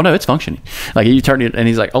 oh no, it's functioning. Like you turn it and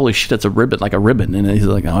he's like, holy shit, that's a ribbon, like a ribbon. And he's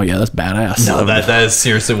like, oh yeah, that's badass. No, that is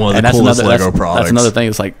seriously one of the coolest Lego products. That's another thing.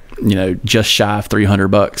 It's like, you know, just shy of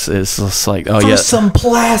 $300. It's just like, oh for yeah, some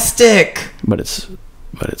plastic. But it's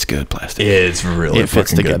good plastic. It's really it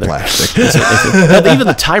fits fucking together. Good plastic. Even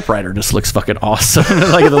the typewriter just looks fucking awesome.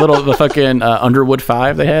 Like the fucking Underwood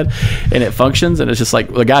 5 they had, and it functions, and it's just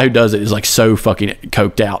like the guy who does it is like so fucking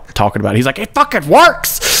coked out talking about it. He's like, it fucking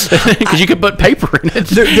works because you can put paper in it.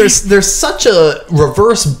 There's such a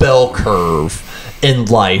reverse bell curve in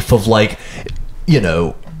life of like, you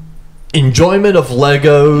know, enjoyment of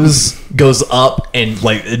Legos goes up and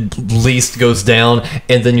like least goes down,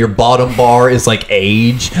 and then your bottom bar is like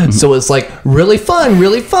age. So it's like really fun,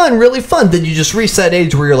 then you just reach that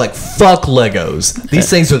age where you're like, fuck Legos, these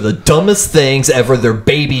things are the dumbest things ever, they're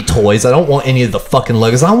baby toys, I don't want any of the fucking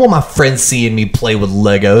Legos, I don't want my friends seeing me play with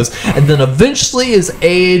Legos. And then eventually as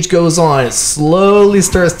age goes on, it slowly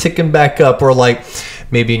starts ticking back up, or like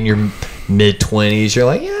maybe in your mid-20s you're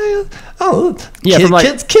like,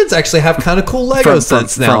 kids actually have kind of cool Lego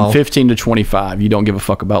sets now. From 15 to 25, you don't give a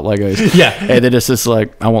fuck about Legos. Yeah. And then it's just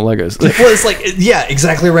like, I want Legos. Well, it's like, yeah,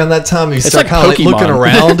 exactly around that time, you start like kind of like looking Pokemon.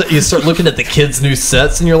 around, you start looking at the kids' new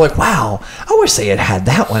sets, and you're like, wow, I wish they had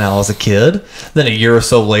that when I was a kid. Then a year or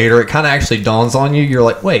so later, it kind of actually dawns on you, you're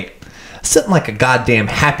like, wait, sitting like a goddamn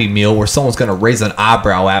Happy Meal where someone's going to raise an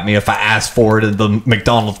eyebrow at me if I ask for it at the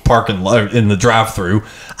McDonald's parking lot in the drive-thru.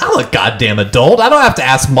 I'm a goddamn adult. I don't have to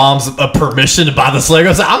ask mom's permission to buy this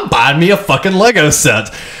Lego set. I'm buying me a fucking Lego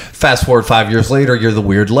set. Fast forward 5 years later, you're the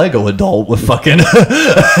weird Lego adult with fucking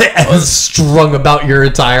strung about your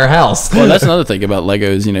entire house. Well, that's another thing about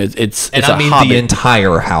Legos. You know, it's and a I mean hobby. The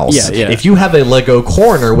entire house. Yeah. If you have a Lego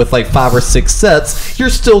corner with like 5 or 6 sets,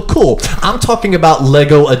 you're still cool. I'm talking about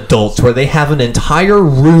Lego adults where they have an entire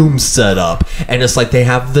room set up, and it's like they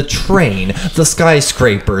have the train, the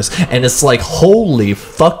skyscrapers, and it's like, holy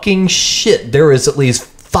fucking shit, there is at least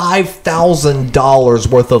 $5,000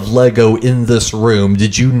 worth of Lego in this room.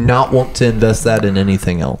 Did you not want to invest that in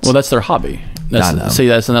anything else? Well, that's their hobby. See,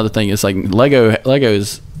 that's another thing. It's like Lego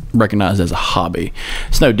is recognized as a hobby.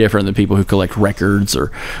 It's no different than people who collect records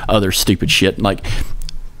or other stupid shit. Like,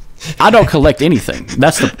 I don't collect anything.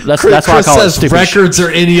 That's why I Chris call it says stupid records or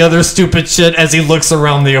any other stupid shit as he looks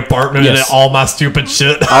around the apartment Yes. at all my stupid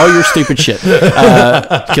shit. all your stupid shit,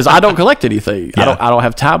 because I don't collect anything. Yeah. I don't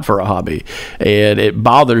have time for a hobby, and it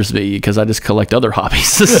bothers me because I just collect other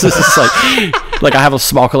hobbies. It's like I have a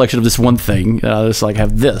small collection of this one thing, and I just like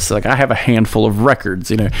have this. Like I have a handful of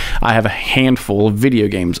records, I have a handful of video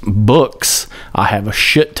games, books. I have a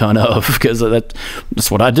shit ton of because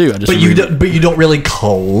that's what I do. I just But you don't really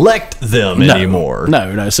collect them anymore.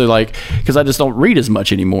 No. So like, because I just don't read as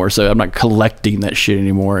much anymore, so I'm not collecting that shit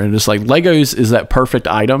anymore. And it's like Legos is that perfect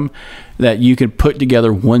item that you can put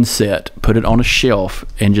together one set, put it on a shelf,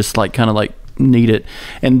 and just like kind of like need it,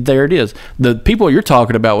 and there it is. The people you're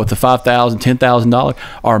talking about with the $5,000, $10,000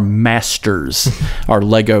 are masters, are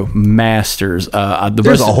Lego masters.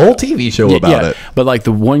 There's a whole TV show about it. But like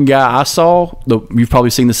the one guy I saw, you've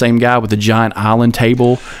probably seen the same guy with the giant island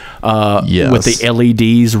table. Yes. With the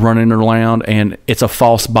LEDs running around, and it's a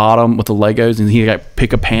false bottom with the Legos, and he got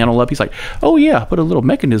pick a panel up. He's like, "Oh yeah, I put a little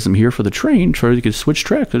mechanism here for the train so you could switch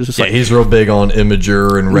tracks." It's just like, he's real big on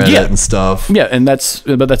Imager and Reddit and stuff. Yeah, and that's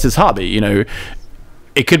his hobby.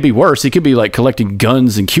 It could be worse. He could be like collecting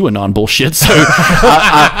guns and QAnon bullshit. So,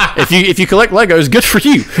 if you collect Legos, good for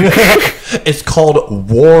you. It's called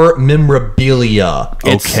war memorabilia.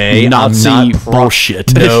 Okay, it's Nazi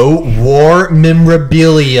bullshit. No, war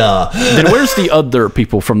memorabilia. Then where's the other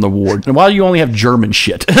people from the war? And why do you only have German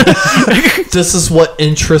shit? This is what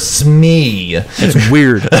interests me. It's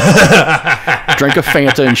weird. Drink a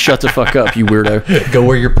Fanta and shut the fuck up, you weirdo. Go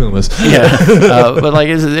wear your Pumas. Yeah, but like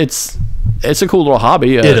it's a cool little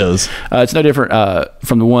hobby. It is. It's no different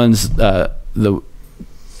from the ones the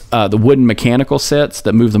wooden mechanical sets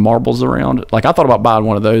that move the marbles around. Like I thought about buying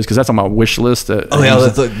one of those because that's on my wish list.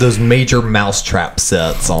 That's like those major mousetrap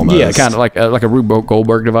sets almost. Yeah, kind of like a Rube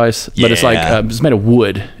Goldberg device, but it's like it's made of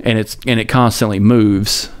wood and it constantly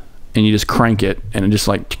moves, and you just crank it and it just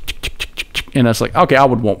like. And I was like, okay, I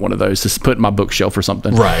would want one of those to put in my bookshelf or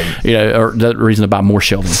something, right? Or that reason to buy more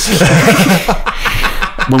shelving.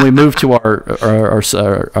 When we move to our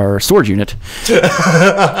storage unit,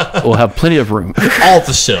 we'll have plenty of room. All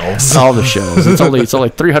the shelves. It's only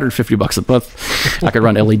 $350 a month. I could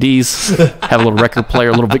run LEDs, have a little record player,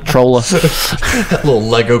 a little Victrola, a little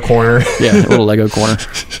Lego corner. Yeah, a little Lego corner.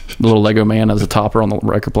 The little Lego man as a topper on the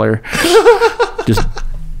record player. Just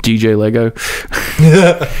DJ Lego.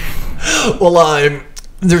 Well,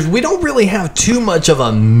 we don't really have too much of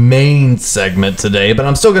a main segment today, but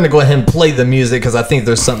I'm still going to go ahead and play the music because I think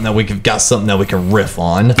there's something that we can riff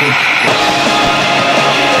on.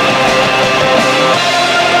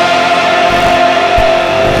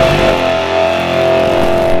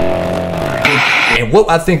 And what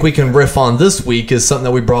I think we can riff on this week is something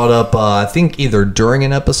that we brought up, I think either during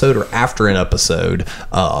an episode or after an episode.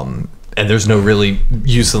 And there's no really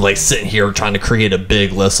use in like sitting here trying to create a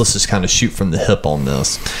big list. Let's just kind of shoot from the hip on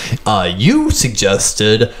this. You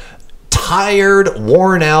suggested tired,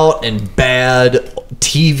 worn out, and bad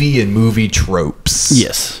TV and movie tropes.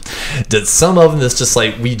 Yes. Did some of them that's just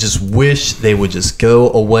like we just wish they would just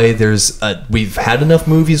go away? We've had enough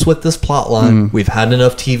movies with this plot line. We've had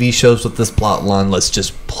enough TV shows with this plot line. Let's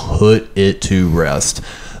just put it to rest.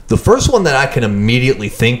 The first one that I can immediately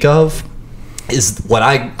think of is what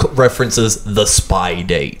I reference as the spy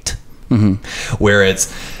date, where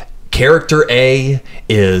it's character A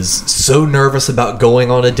is so nervous about going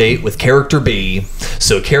on a date with character B,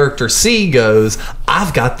 so character C goes,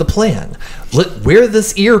 I've got the plan. Wear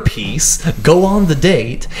this earpiece, go on the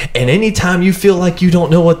date, and anytime you feel like you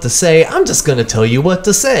don't know what to say, I'm just going to tell you what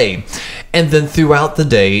to say. And then throughout the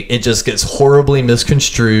date, it just gets horribly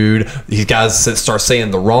misconstrued. These guys start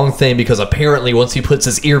saying the wrong thing because apparently once he puts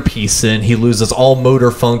his earpiece in, he loses all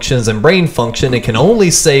motor functions and brain function and can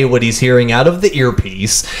only say what he's hearing out of the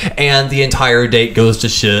earpiece. And the entire date goes to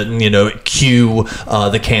shit. And, cue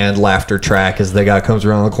the canned laughter track as the guy comes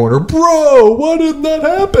around the corner. Bro, why didn't that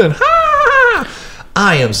happen? Ha!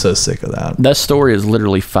 I am so sick of that. That story is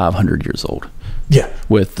literally 500 years old. Yeah.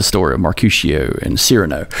 With the story of Mercutio and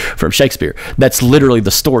Cyrano from Shakespeare. That's literally the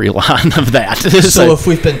storyline of that. So if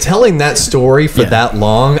we've been telling that story for that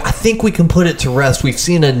long, I think we can put it to rest. We've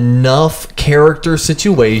seen enough character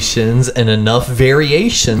situations and enough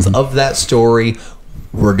variations of that story.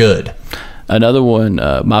 We're good. Another one,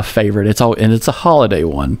 my favorite, it's a holiday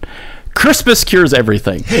one. Christmas cures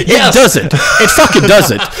everything. Yes. It doesn't. It fucking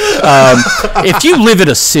doesn't. If you live in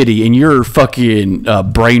a city and you're fucking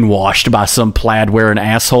brainwashed by some plaid-wearing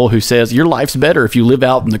asshole who says your life's better if you live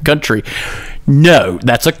out in the country, no,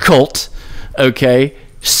 that's a cult. Okay,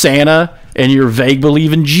 Santa and your vague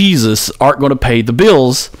belief in Jesus aren't going to pay the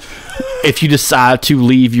bills. if you decide to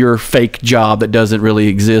leave your fake job that doesn't really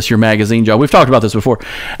exist, your magazine job. We've talked about this before.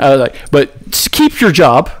 But keep your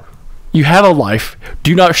job. You have a life.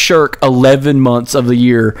 Do not shirk 11 months of the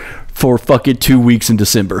year for fucking 2 weeks in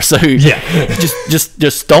December. So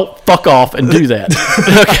just don't fuck off and do that.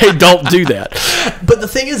 Okay, don't do that. But the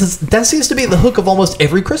thing is that seems to be the hook of almost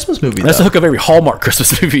every Christmas movie. That's the hook of every Hallmark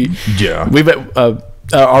Christmas movie. Yeah. We've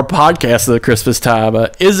our podcast at the Christmas time.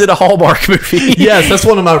 Is it a Hallmark movie? Yes, that's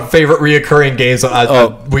one of my favorite reoccurring games.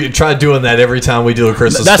 We try doing that every time we do a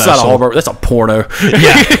Christmas That's special. not a Hallmark. That's a porno.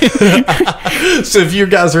 Yeah. So if you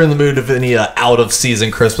guys are in the mood of any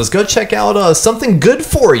out-of-season Christmas, go check out Something Good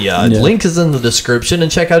For You. Yeah. Link is in the description,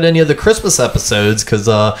 and check out any of the Christmas episodes, because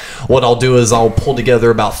what I'll do is I'll pull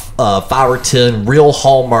together about 5 or 10 real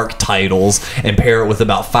Hallmark titles and pair it with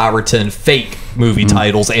about 5 or 10 fake movie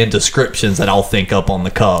titles and descriptions that I'll think up on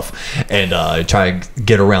the cuff, and try and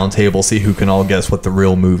get a round table, see who can all guess what the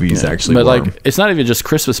real movies actually were. But like, it's not even just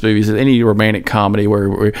Christmas movies. It's any romantic comedy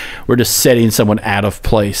where we're just setting someone out of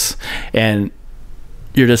place, and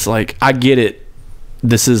you're just like, I get it.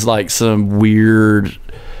 This is like some weird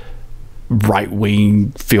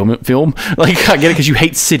right-wing film. Like, I get it because you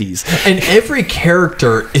hate cities, and every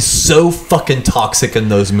character is so fucking toxic in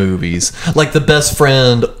those movies. Like, the best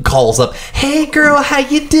friend calls up, "Hey girl, how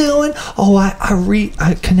you doing? Oh,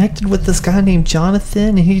 I connected with this guy named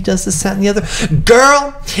Jonathan, and he does this, that, and the other.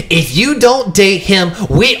 Girl, if you don't date him,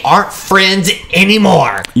 we aren't friends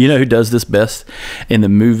anymore." You know who does this best? In the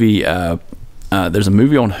movie there's a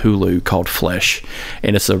movie on Hulu called Flesh,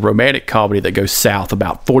 and it's a romantic comedy that goes south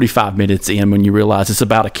about 45 minutes in when you realize it's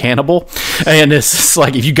about a cannibal. And it's just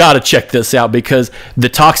like, you got to check this out, because the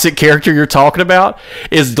toxic character you're talking about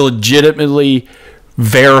is legitimately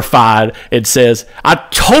verified. It says, "I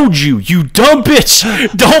told you, you dumb bitch,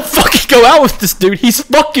 don't fucking go out with this dude. He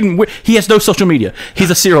has no social media. He's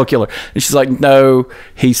a serial killer." And she's like, "No,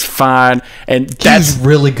 he's fine." And he's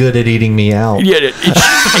really good at eating me out. Yeah,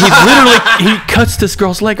 he cuts this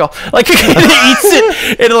girl's leg off, like, he eats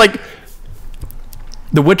it, and like,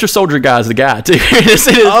 the Winter Soldier guy is the guy too.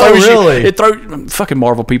 It throws fucking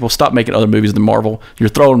Marvel people. Stop making other movies than Marvel. You're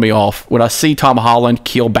throwing me off. When I see Tom Holland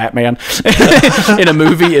kill Batman in a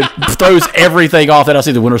movie, it throws everything off. Then I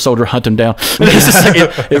see the Winter Soldier hunt him down. It's just like,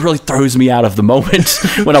 it really throws me out of the moment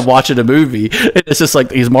when I'm watching a movie. It's just like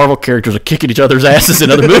these Marvel characters are kicking each other's asses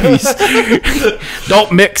in other movies.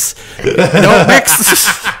 Don't mix. No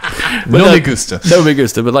me gusta. No me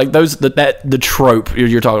gusta. But like the trope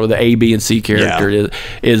you're talking about, the A, B, and C character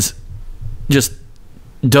is just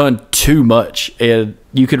done too much, and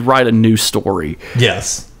you could write a new story.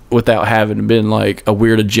 Yes. Without having been like a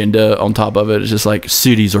weird agenda on top of it. It's just like,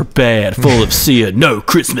 cities are bad, full of sin, no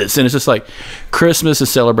Christmas. And it's just like, Christmas is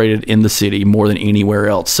celebrated in the city more than anywhere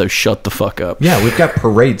else, so shut the fuck up. Yeah, we've got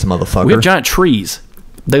parades, motherfucker. We have giant trees.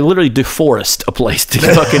 They literally deforest a place to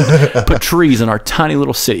fucking put trees in our tiny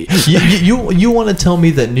little city. You want to tell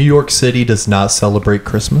me that New York City does not celebrate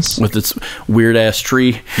Christmas? With its weird ass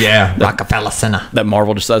tree. Yeah, Rockefeller Center. That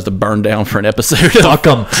Marvel decides to burn down for an episode. Fuck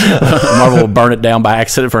them. Marvel will burn it down by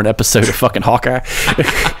accident for an episode of fucking Hawkeye.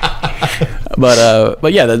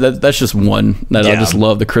 But yeah, that's just one that I just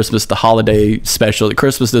love. The holiday special. The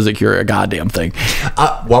Christmas doesn't cure a goddamn thing.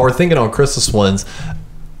 While we're thinking on Christmas ones,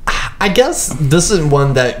 I guess this isn't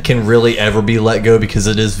one that can really ever be let go, because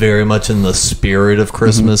it is very much in the spirit of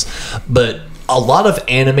Christmas. But a lot of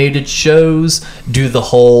animated shows do the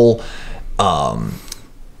whole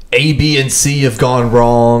A, B, and C have gone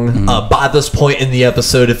wrong. By this point in the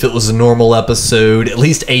episode, if it was a normal episode, at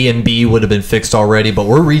least A and B would have been fixed already. But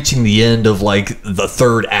we're reaching the end of like the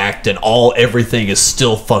third act, and everything is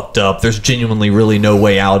still fucked up. There's genuinely really no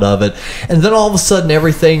way out of it. And then all of a sudden,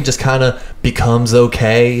 everything just kind of becomes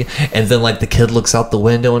okay. And then like the kid looks out the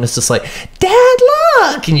window, and it's just like, "Dad,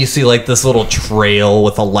 look!" And you see like this little trail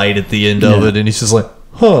with a light at the end of it, and he's just like,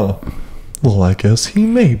 "Huh. Well, I guess he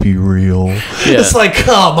may be real." Yeah. It's like,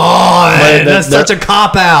 come on, that's such a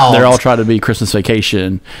cop out. They're all trying to be Christmas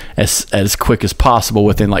Vacation as quick as possible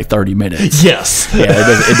within like 30 minutes. Yes. Yeah,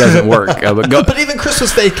 it doesn't work. But even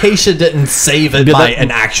Christmas Vacation didn't save it by an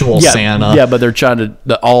actual Santa. Yeah, but they're trying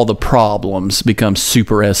to all the problems become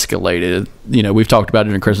super escalated. You know, we've talked about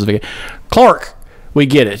it in Christmas Vacation. Clark, we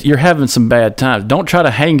get it. You're having some bad times. Don't try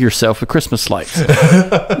to hang yourself with Christmas lights.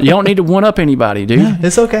 You don't need to one up anybody, dude. Yeah,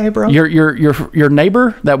 it's okay, bro. Your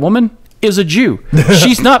neighbor, that woman, is a Jew.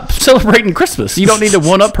 She's not celebrating Christmas. You don't need to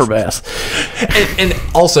one-up her ass. And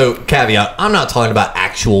also, caveat, I'm not talking about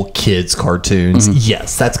actual kids' cartoons.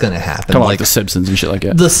 Yes, that's going to happen. Like The Simpsons and shit like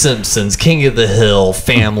that. The Simpsons, King of the Hill,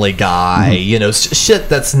 Family Guy, you know, shit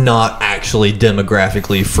that's not actually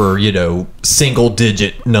demographically for, you know,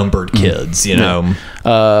 single-digit numbered kids, you know.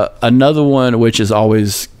 Another one, which is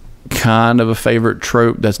always kind of a favorite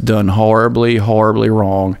trope that's done horribly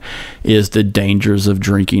wrong, is the dangers of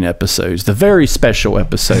drinking episodes, the very special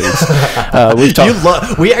episodes.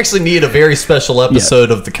 We actually need a very special episode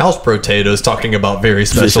of the Couch Potatoes talking about very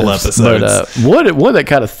special episodes. But one that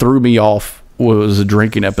kind of threw me off was a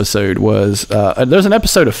drinking episode was there's an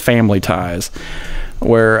episode of Family Ties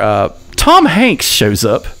where Tom Hanks shows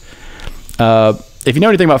up. If you know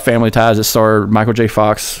anything about Family Ties, it starred Michael J.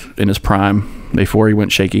 Fox in his prime before he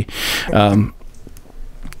went shaky. And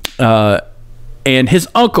his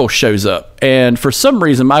uncle shows up. And for some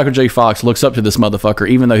reason, Michael J. Fox looks up to this motherfucker,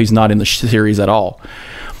 even though he's not in the series at all.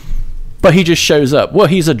 But he just shows up. Well,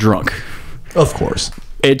 he's a drunk. Of course.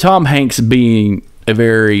 And Tom Hanks, being a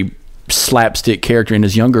very slapstick character in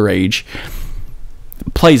his younger age,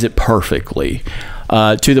 plays it perfectly.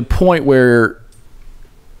 To the point where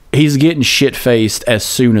he's getting shit-faced as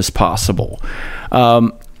soon as possible.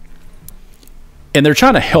 And they're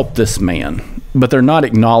trying to help this man, but they're not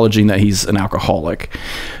acknowledging that he's an alcoholic.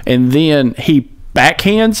 And then he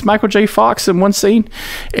backhands Michael J. Fox in one scene.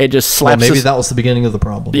 It just slaps. Well, maybe that was the beginning of the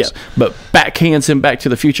problems. Yeah, but backhands him Back to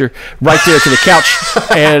the Future right there to the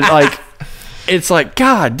couch, and like, it's like,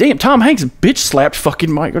 God damn, Tom Hanks bitch slapped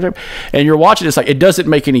fucking Michael J. And you're watching, it's like, it doesn't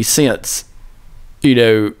make any sense, you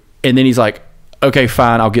know. And then he's like, okay,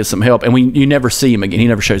 fine, I'll get some help. And you never see him again. He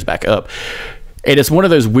never shows back up. And it's one of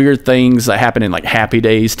those weird things that happen in like Happy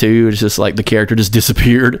Days too. It's just like the character just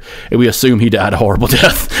disappeared, and we assume he died a horrible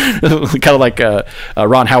death, kind of like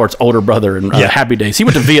Ron Howard's older brother in Happy Days. He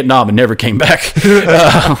went to Vietnam and never came back.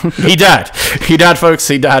 He died. He died, folks.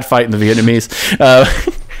 He died fighting the Vietnamese.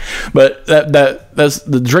 But that's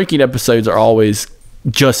the drinking episodes are always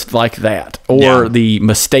just like that, or the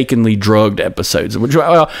mistakenly drugged episodes, which,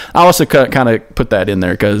 well, I also kind of put that in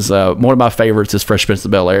there because one of my favorites is Fresh Prince of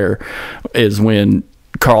Bel-Air, is when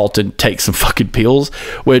Carlton takes some fucking pills,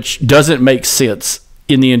 which doesn't make sense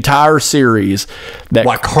in the entire series. That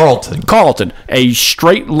why Carlton, a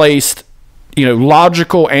straight-laced, you know,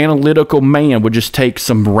 logical, analytical man, would just take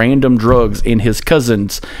some random drugs in his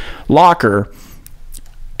cousin's locker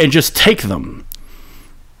and just take them.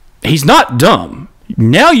 He's not dumb.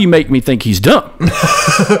 Now you make me think he's dumb.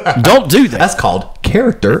 Don't do that. That's called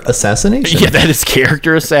character assassination. Yeah, that is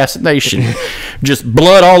character assassination. Just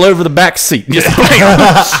blood all over the back seat. Just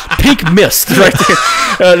pink mist right there.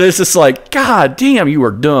 It's just like, God damn, you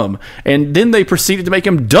are dumb. And then they proceeded to make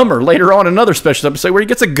him dumber later on in another special episode where he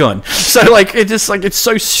gets a gun. So like, it just like, it's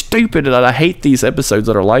so stupid that I hate these episodes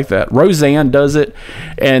that are like that. Roseanne does it,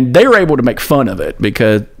 and they were able to make fun of it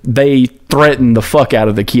because they threaten the fuck out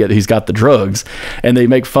of the kid who's got the drugs, and they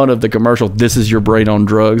make fun of the commercial, this is your brain on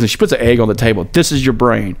drugs, and she puts an egg on the table, this is your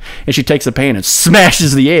brain, and she takes a pan and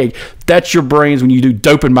smashes the egg, that's your brains when you do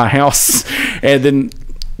dope in my house. And then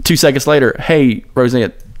 2 seconds later, hey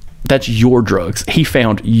Roseanne, that's your drugs. He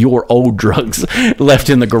found your old drugs left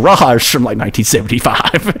in the garage from like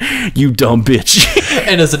 1975. You dumb bitch.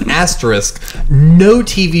 And as an asterisk, no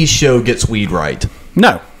TV show gets weed right.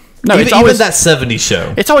 No, it's always that 70s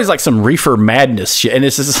show. It's always like some Reefer Madness shit, and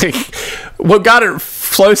it's just like, what got it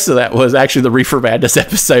close to that was actually the Reefer Madness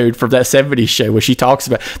episode from that 70s show where she talks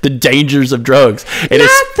about the dangers of drugs. And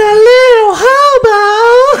it's the little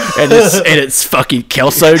hobo. And it's fucking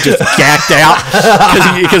Kelso just gacked out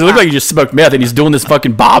because it looked like he just smoked meth, and he's doing this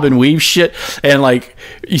fucking bob and weave shit, and like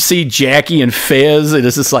you see Jackie and Fez, and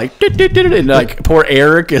it's just like, and like poor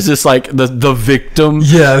Eric is just like the victim.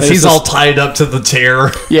 Yes, he's all tied up to the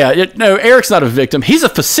chair. Yeah, no, Eric's not a victim. He's a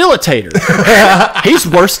facilitator. He's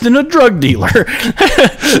worse than a drug dealer.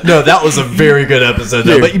 No, that was a very good episode,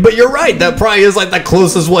 though. But you're right. That probably is like the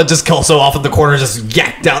closest one. Just Kelso off in the corner, just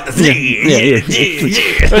yacked out.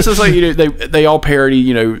 It's just like, you know, they all parody,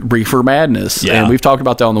 you know, Reefer Madness, and we've talked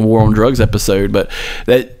about that on the War on Drugs episode. But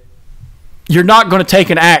that you're not going to take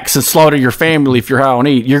an axe and slaughter your family if you're high on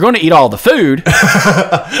eat. You're going to eat all the food.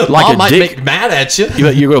 Like Mom might make mad at you.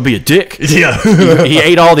 You're going to be a dick. Yeah, he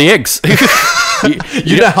ate all the eggs.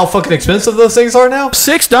 You know how fucking expensive those things are now?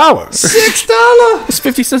 $6. $6. It's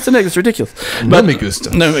 50 cents an egg. It's ridiculous. No me gusta.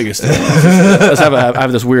 I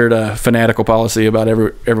have this weird fanatical policy about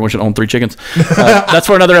everyone should own 3 chickens. That's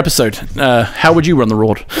for another episode. How would you run the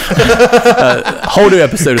world? Whole new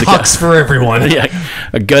episode of the Cocks for everyone. Yeah,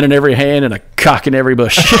 a gun in every hand and a cock in every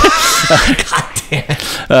bush. God damn.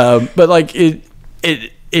 But like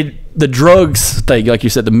the drugs thing, like you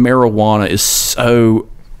said, the marijuana is so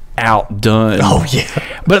outdone. Oh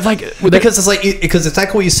yeah, but like because it's like because it's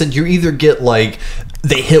like what you said. You either get like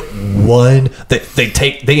they hit one, they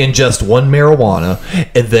ingest one marijuana,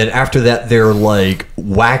 and then after that they're like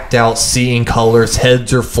whacked out, seeing colors,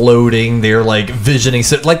 heads are floating, they're like visioning,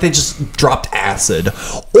 so like they just dropped acid,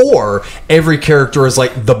 or every character is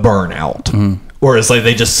like the burnout. Or it's like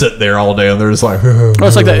they just sit there all day and they're just like, oh,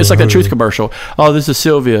 it's like that. It's like that Truth commercial. Oh, this is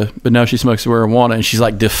Sylvia, but now she smokes marijuana and she's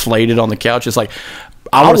like deflated on the couch. It's like,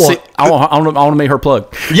 I want to make her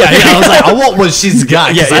plug. Yeah. I was like, I want what she's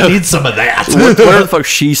got because I need some of that. Whatever the fuck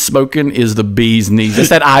she's smoking is the bee's knees. It's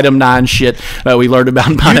that item 9 shit we learned about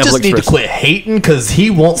in Pineapple Express. You just need to quit hating because he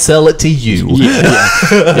won't sell it to you.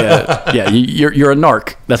 Yeah. You're a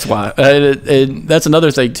narc. That's why. And that's another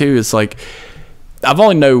thing too. It's like, I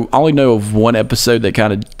only know of one episode that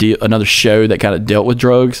kind of another show that kind of dealt with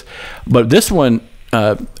drugs, but this one,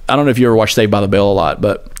 I don't know if you ever watched Saved by the Bell a lot,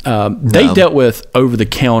 but they dealt with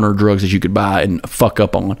over-the-counter drugs that you could buy and fuck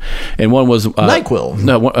up on. And one was NyQuil.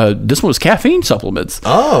 No, this one was caffeine supplements.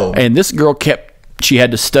 Oh, and this girl she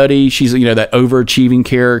had to study. She's that overachieving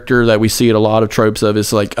character that we see at a lot of tropes of.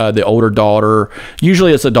 It's like the older daughter.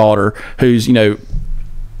 Usually, it's a daughter who's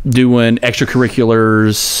doing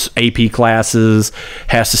extracurriculars, AP classes,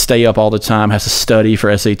 has to stay up all the time, has to study for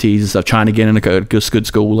SATs and stuff, trying to get in a good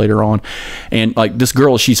school later on. And like this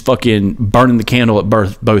girl, she's fucking burning the candle at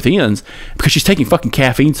both ends because she's taking fucking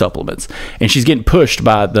caffeine supplements, and she's getting pushed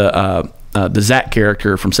by the Zach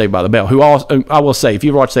character from Saved by the Bell, who I will say, if you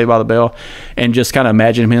ever watch Saved by the Bell and just kind of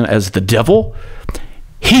imagine him as the devil,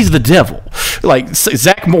 he's the devil. Like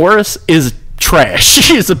Zach Morris is trash.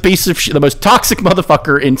 He is a piece of shit. The most toxic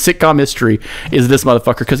motherfucker in sitcom history is this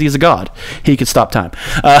motherfucker because he's a god. He can stop time.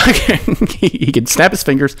 He can snap his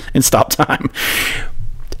fingers and stop time.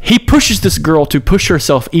 He pushes this girl to push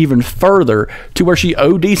herself even further to where she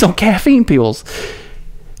ODs on caffeine pills.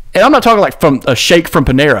 And I'm not talking like from a shake from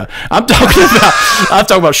Panera. I'm talking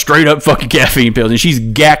about straight up fucking caffeine pills. And she's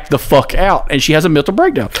gacked the fuck out. And she has a mental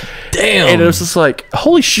breakdown. Damn. And it was just like,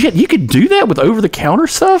 holy shit, you could do that with over-the-counter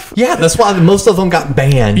stuff? Yeah, that's why most of them got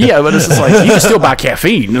banned. Yeah, but it's just like, you can still buy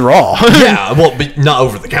caffeine raw. Yeah, well, but not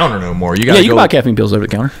over-the-counter no more. You can buy caffeine pills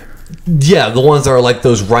over-the-counter. Yeah, the ones that are like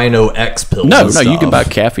those Rhino X pills. No, you can buy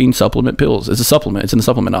caffeine supplement pills. It's a supplement. It's in the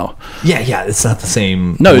supplement aisle. Yeah, it's not the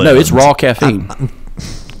same. No, it's raw caffeine.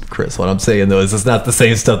 Chris, what I'm saying though is it's not the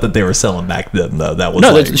same stuff that they were selling back then though. That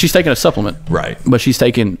was she's taking a supplement, right? But she's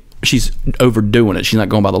overdoing it. She's not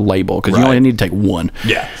going by the label because you only need to take one.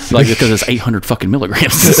 Yeah, like because it's 800 fucking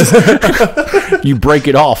milligrams. You break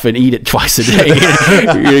it off and eat it twice a day.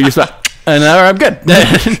 You're just like, and I'm good.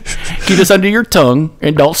 Keep this under your tongue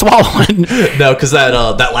and don't swallow it. No, because that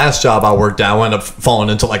last job I worked at, I wound up falling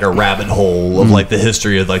into like a rabbit hole of like the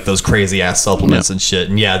history of like those crazy ass supplements and shit.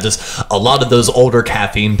 And yeah, just a lot of those older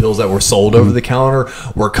caffeine pills that were sold over the counter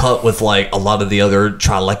were cut with like a lot of the other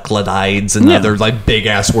triglycerides and other like big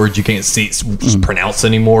ass words you can't pronounce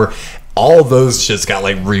anymore. All those shits got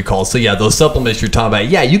like recalled. So yeah, those supplements you're talking about,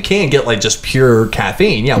 yeah, you can get like just pure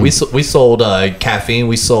caffeine. Yeah, we sold caffeine,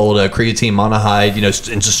 we sold creatine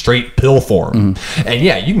monohydrate, in just straight pill form. And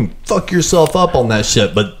yeah, you can fuck yourself up on that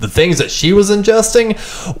shit. But the things that she was ingesting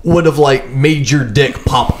would have like made your dick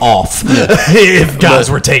pop off if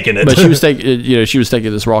guys were taking it. But she was taking, she was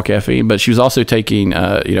taking this raw caffeine, but she was also taking,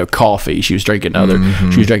 coffee. She was drinking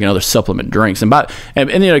other supplement drinks. And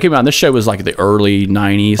keep in mind, this show was like the early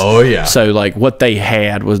 '90s. Oh yeah. So like what they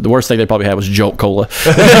had was the worst thing they probably had was Jolt Cola.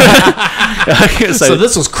 So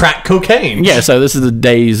this was crack cocaine. Yeah, so this is the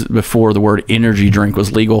days before the word energy drink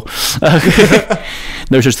was legal.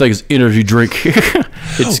 There's such thing as energy drink.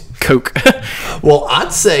 It's Coke. Well,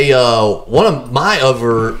 I'd say one of my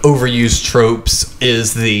overused tropes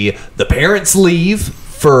is the parents leave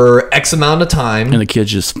for X amount of time. And the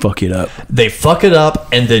kids just fuck it up. They fuck it up,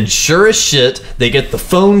 and then sure as shit, they get the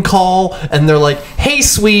phone call, and they're like, hey,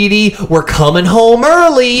 sweetie, we're coming home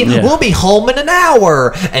early. Yeah. We'll be home in an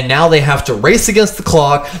hour. And now they have to race against the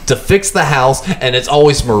clock to fix the house, and it's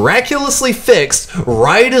always miraculously fixed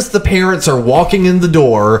right as the parents are walking in the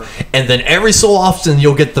door. And then every so often,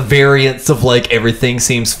 you'll get the variants of, like, everything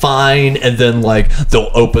seems fine, and then, like,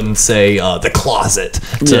 they'll open, say, the closet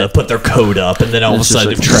to put their coat up, and then all of a sudden,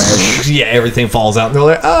 then trash. Yeah, everything falls out, and they're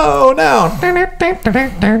like, "Oh no!" And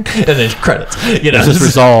then credits. You know, It's just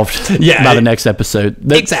resolved Yeah, by the next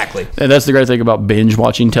episode. exactly. And that's the great thing about binge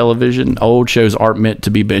watching television. Old shows aren't meant to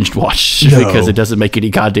be binge watched No. because it doesn't make any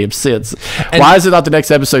goddamn sense. Why is it not the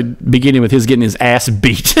next episode beginning with his getting his ass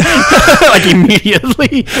beat like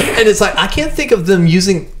immediately? And it's like, I can't think of them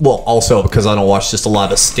using, well, also because I don't watch just a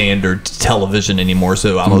lot of standard television anymore,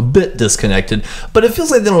 so I'm a bit disconnected, but it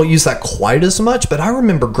feels like they don't use that quite as much. But I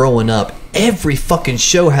remember growing up, every fucking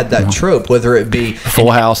show had that trope, whether it be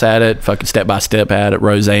Full House had it, fucking Step by Step had it,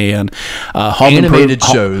 Roseanne, Animated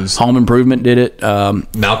shows. Home Improvement did it.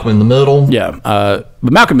 Malcolm in the Middle. Yeah,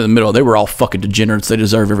 but Malcolm in the Middle, they were all fucking degenerates. They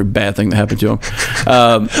deserve every bad thing that happened to them.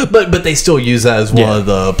 But they still use that as one of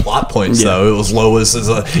the plot points, though. It was Lois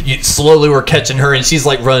you slowly were catching her, and she's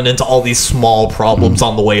like running into all these small problems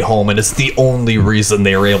on the way home, and it's the only reason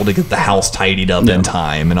they were able to get the house tidied up in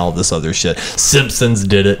time and all this other shit. Simpsons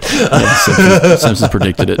did it. Simpsons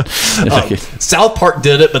predicted it. South Park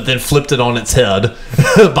did it, but then flipped it on its head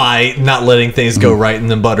by not letting things go right, and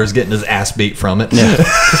then Butters getting his ass beat from it. Yeah.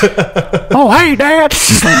 Oh, hey, Dad.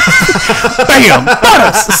 Bam.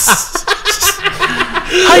 Butters.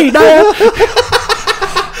 Hey, Dad.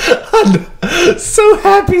 So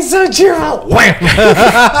happy, so cheerful. Wham!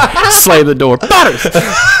 Slam the door. Butters.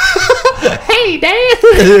 Hey,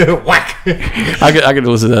 Dad. Whack. I could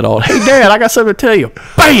listen to that all. Hey, Dad, I got something to tell you.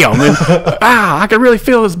 Bam! And, I can really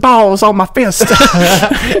feel his balls on my fist.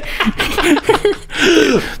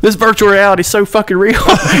 This virtual reality is so fucking real.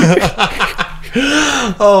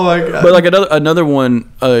 Oh my god! But like another one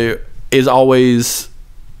is always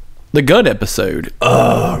the gun episode.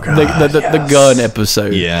 Oh god! The gun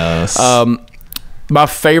episode. Yes. My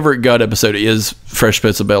favorite gun episode is Fresh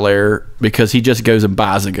Prince of Bel-Air because he just goes and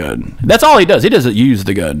buys a gun. That's all he does. He doesn't use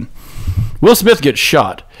the gun. Will Smith gets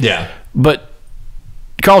shot. Yeah. But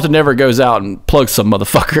Carlton never goes out and plugs some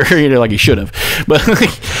motherfucker, like he should have. But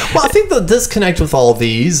well, I think the disconnect with all of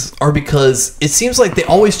these are because it seems like they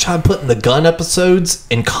always try to put in the gun episodes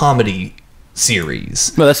in comedy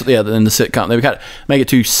series. Well, that's in the sitcom they kind of make it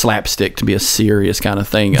too slapstick to be a serious kind of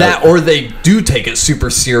thing. That or they do take it super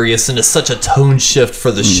serious, and it's such a tone shift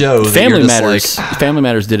for the show. Family Matters. Family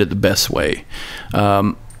Matters did it the best way.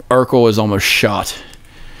 Urkel is almost shot.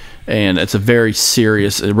 And it's a very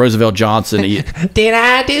serious Roosevelt Johnson. Did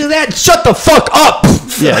I do that? Shut the fuck up!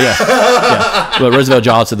 Yeah. But Roosevelt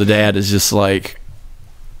Johnson, the dad, is just like,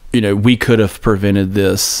 we could have prevented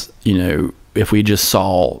this, if we just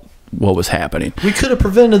saw what was happening. We could have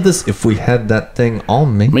prevented this if we had that thing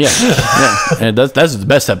on me. Yeah. And that's the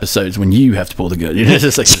best episodes when you have to pull the gun. It's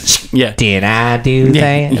just like, yeah. Did I do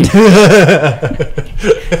that?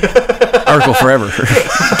 Urkel forever.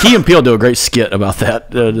 Key and Peele do a great skit about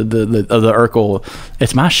that. The Urkel.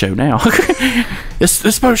 It's my show now. This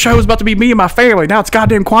show is about to be me and my family. Now it's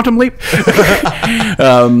goddamn Quantum Leap.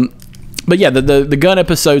 But yeah, the gun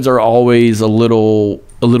episodes are always a little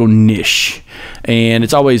niche, and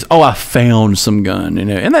it's always, I found some gun,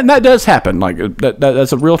 and that does happen. Like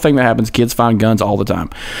that's a real thing that happens. Kids find guns all the time,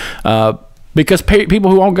 because people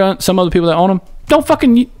who own guns, some other people that own them, don't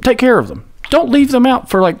fucking take care of them. Don't leave them out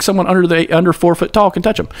for like someone under 4 foot tall can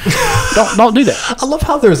touch them. Don't do that. I love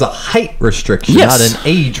how there's a height restriction, not an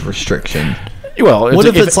age restriction. Well,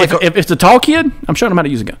 if it's a tall kid, I'm showing him how to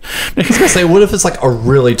use a gun. I was gonna say, what if it's like a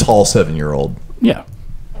really tall 7-year-old? Yeah.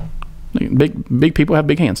 Big people have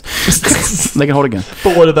big hands. They can hold a gun.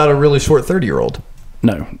 But what about a really short 30-year-old?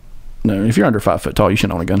 No. If you're under 5 foot tall, you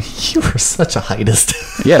shouldn't own a gun. You are such a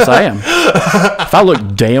heightist. Yes, I am. If I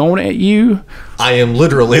look down at you, I am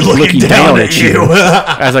literally looking down at you.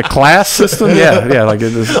 As a class system. Yeah. Like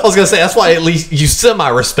it is. I was gonna say that's why at least you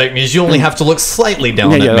semi-respect me. Is you only have to look slightly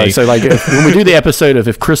down at me. Like, so like when we do the episode of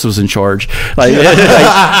if Chris was in charge, like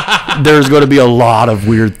there's going to be a lot of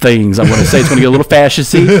weird things. I'm going to say it's going to get a little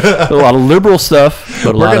fascisty, a lot of liberal stuff,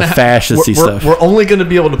 but a lot of fascisty stuff. We're only going to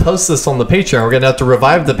be able to post this on the Patreon. We're going to have to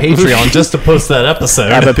revive the Patreon just to post that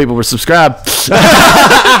episode. I bet people will subscribe.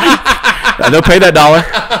 They'll pay that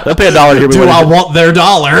 $1. They'll pay $1 here. Do I want their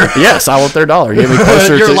dollar? Yes, I want their dollar. Get me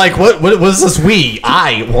closer. You're like, what is this?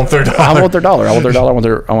 I want their dollar. I want their dollar. I want their dollar.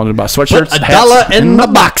 I want to buy sweatshirts. Put $1 in the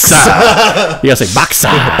box. You gotta say boxa.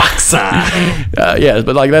 Yeah,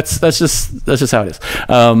 but like that's just how it is.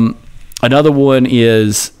 Another one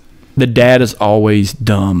is the dad is always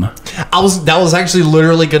dumb. That was actually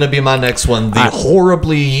literally going to be my next one. The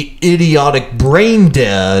horribly idiotic, brain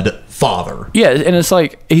dead father. Yeah, and it's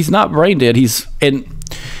like he's not brain dead. And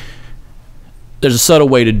there's a subtle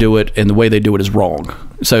way to do it, and the way they do it is wrong.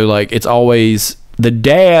 So like it's always the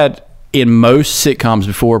dad in most sitcoms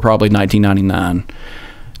before probably 1999.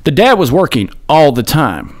 The dad was working all the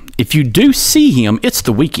time. If you do see him, it's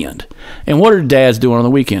the weekend. And what are dads doing on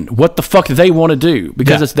the weekend? What the fuck do they want to do?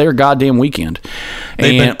 Because it's their goddamn weekend.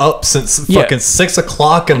 They've been up since fucking 6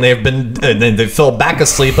 o'clock, and and then they fell back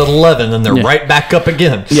asleep at 11, and they're right back up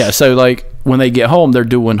again. Yeah, so like when they get home, they're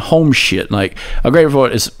doing home shit. Like a great example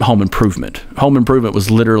is Home Improvement. Home Improvement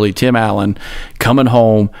was literally Tim Allen coming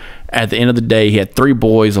home. At the end of the day, he had 3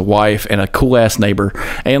 boys, a wife, and a cool-ass neighbor.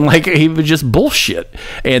 And, like, he would just bullshit.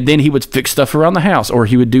 And then he would fix stuff around the house. Or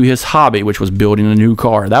he would do his hobby, which was building a new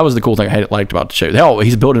car. That was the cool thing I liked about the show. Hell,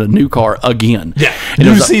 he's building a new car again. Yeah, and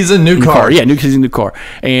new season, new car. Yeah, new season, new car.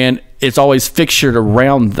 And it's always fixtured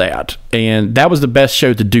around that. And that was the best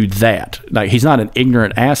show to do that. Like, he's not an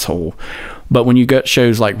ignorant asshole. But when you got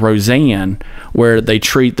shows like Roseanne, where they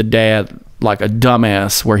treat the dad like a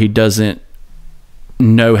dumbass, where he doesn't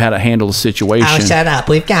know how to handle the situation. Oh, shut up.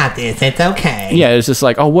 We've got this. It's okay. Yeah, it's just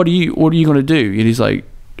like, oh, what are you going to do? And he's like,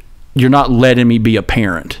 you're not letting me be a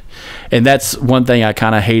parent. And that's one thing I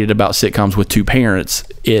kind of hated about sitcoms with 2 parents.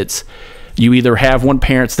 It's you either have one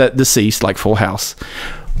parent's that deceased, like Full House,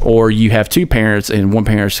 or you have 2 parents and one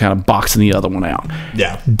parent's kind of boxing the other one out.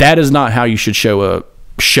 Yeah. That is not how you should show a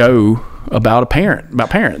show about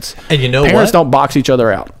parents. And you know parents what? don't box each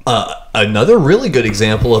other out. Another really good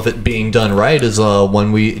example of it being done right is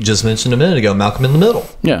one we just mentioned a minute ago, Malcolm in the Middle.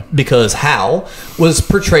 Yeah. Because Hal was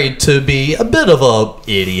portrayed to be a bit of a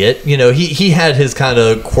idiot. You know, he had his kind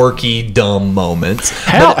of quirky, dumb moments.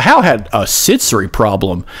 Hal had a sensory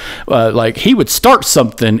problem. Like, he would start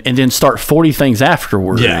something and then start 40 things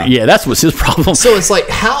afterward. Yeah, that's what's his problem. So it's like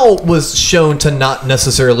Hal was shown to not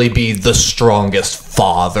necessarily be the strongest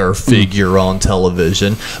father figure on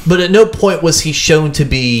television, but at no point was he shown to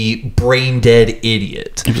be brain dead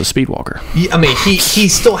idiot. He was a speedwalker. I mean, he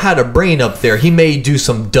still had a brain up there. He may do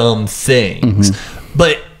some dumb things,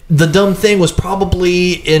 but the dumb thing was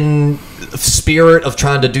probably in spirit of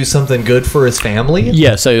trying to do something good for his family.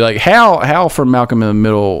 Yeah, so like Hal from Malcolm in the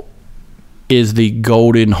Middle is the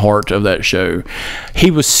golden heart of that show. He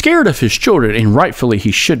was scared of his children, and rightfully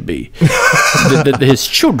he should be. His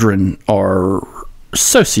children are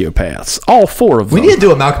sociopaths, all 4 of them. We need to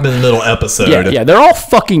do a Malcolm in the Middle episode. Yeah, they're all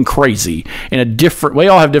fucking crazy we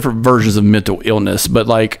all have different versions of mental illness, but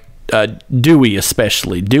like Dewey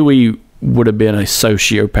especially. Dewey would have been a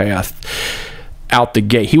sociopath out the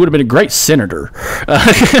gate. He would have been a great senator.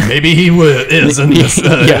 Maybe he is in this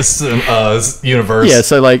universe. Yeah,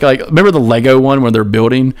 so like remember the Lego one where they're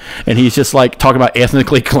building and he's just like talking about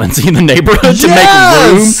ethnically cleansing the neighborhood to make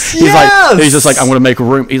room. He's just like, I'm going to make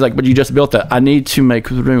room. He's like, but you just built that. I need to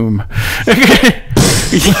make room.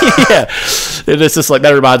 Yeah. And it's just like,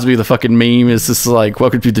 that reminds me of the fucking meme. It's just like,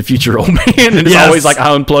 welcome to the future, old man. And it's always like,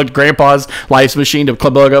 I unplugged Grandpa's Life's machine to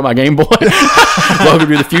plug up my Game Boy. Welcome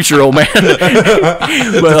to the future, old man.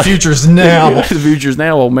 The future's now. The future's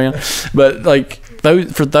now, old man. But like,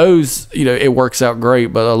 for those, you know, it works out great.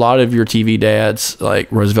 But a lot of your TV dads,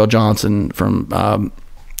 like Roosevelt Johnson from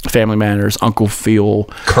Family Matters, Uncle Phil,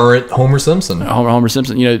 current Homer Simpson,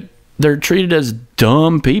 you know, they're treated as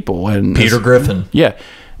dumb people. And Peter Griffin. Yeah.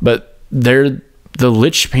 But they're the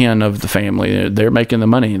linchpin of the family. They're making the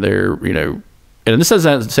money. They're, you know, and this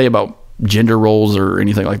doesn't say about gender roles or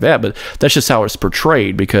anything like that, but that's just how it's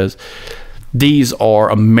portrayed, because these are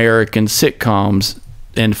American sitcoms.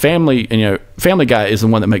 And Family Family Guy is the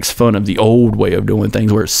one that makes fun of the old way of doing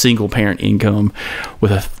things, where it's single parent income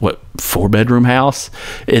with a 4-bedroom house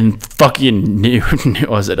in fucking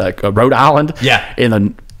was it like Rhode Island? Yeah, in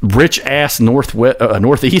a rich ass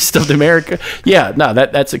northeast of America. Yeah, no,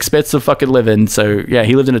 that's expensive fucking living. So yeah,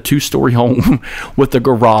 he lived in a 2-story home with a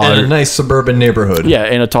garage in a nice suburban neighborhood. Yeah,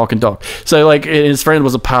 and a talking dog. So like, his friend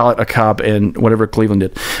was a pilot, a cop, and whatever Cleveland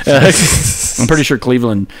did. I'm pretty sure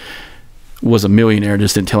Cleveland was a millionaire,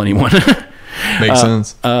 just didn't tell anyone. Makes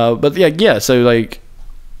sense. But yeah. So like,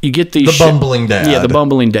 you get these bumbling dad. Yeah, the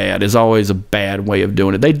bumbling dad is always a bad way of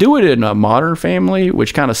doing it. They do it in a Modern Family,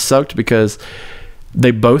 which kind of sucked because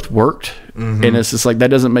they both worked, and it's just like, that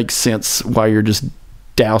doesn't make sense why you're just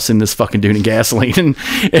dousing this fucking dude in gasoline and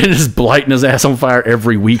just lighting his ass on fire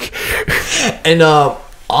every week. And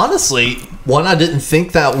honestly, I didn't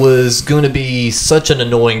think that was going to be such an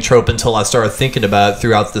annoying trope until I started thinking about it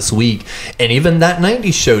throughout this week. And even that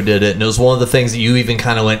 90s show did it, and it was one of the things that you even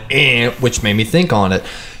kind of went, which made me think on it.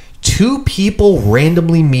 2 people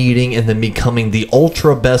randomly meeting and then becoming the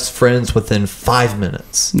ultra best friends within 5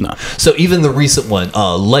 minutes. No. So even the recent one,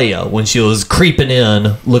 Leia, when she was creeping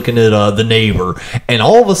in, looking at the neighbor, and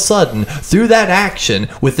all of a sudden, through that action,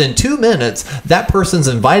 within 2 minutes, that person's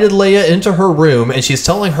invited Leia into her room, and she's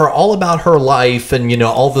telling her all about her life and, you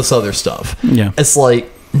know, all this other stuff. Yeah. It's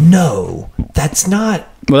like, no, that's not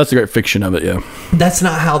Well, that's the great fiction of it, yeah. That's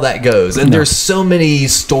not how that goes. And there's so many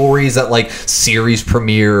stories that like series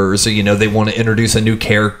premieres, you know, they want to introduce a new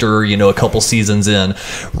character, you know, a couple seasons in,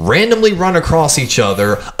 randomly run across each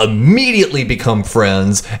other, immediately become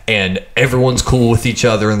friends, and everyone's cool with each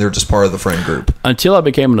other and they're just part of the friend group. Until I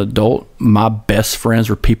became an adult, my best friends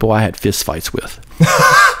were people I had fist fights with.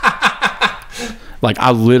 Like,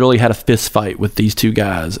 I literally had a fist fight with these two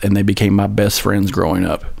guys, and they became my best friends growing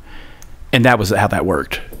up. And that was how that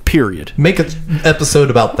worked, period. Make an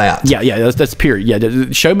episode about that. Yeah, that's period.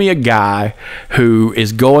 Yeah, show me a guy who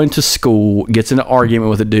is going to school, gets in an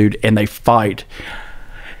argument with a dude, and they fight.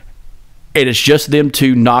 And it's just them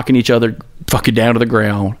two knocking each other fucking down to the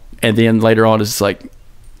ground. And then later on, it's like,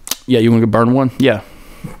 yeah, you want to go burn one? Yeah,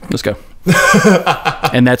 let's go.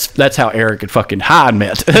 And that's how Eric and fucking Hyde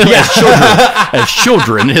met. As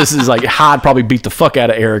children, this is like Hyde probably beat the fuck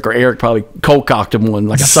out of Eric, or Eric probably cold cocked him one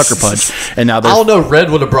like a sucker punch. And now I don't know.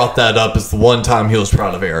 Red would have brought that up as the one time he was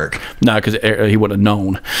proud of Eric. No, because he wouldn't have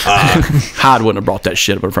known. Hyde wouldn't have brought that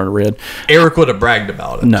shit up in front of Red. Eric would have bragged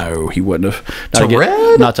about it. No, he wouldn't have.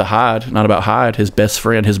 Red? Not to Hyde. Not about Hyde. His best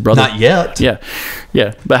friend, his brother. Not yet. Yeah.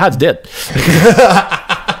 But Hyde's dead.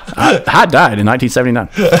 Hyde died in 1979.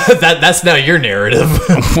 That's now your narrative.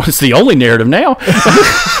 It's the only narrative now.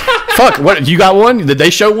 Fuck, what, you got one? Did they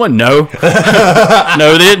show one? No.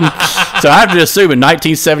 No, they didn't. So I have to assume in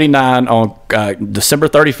 1979 on December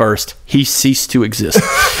 31st, he ceased to exist.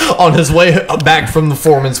 On his way back from the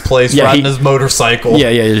foreman's place, riding his motorcycle.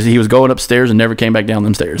 Yeah, he was going upstairs and never came back down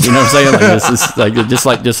them stairs. You know what I'm saying? Like, this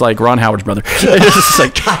is just like Ron Howard's brother. It's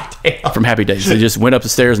like from Happy Days. They just went up the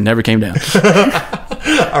stairs and never came down.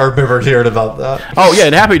 I remember hearing about that. Oh yeah,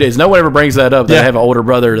 in Happy Days, no one ever brings that up. They have an older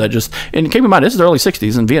brother that just, and keep in mind, this is the early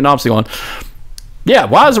 60s and Vietnam's still on. Yeah,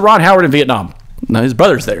 why is Ron Howard in Vietnam? No, his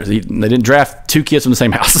brother's there. They didn't draft two kids from the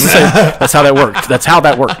same house. So that's how that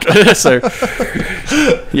worked. So,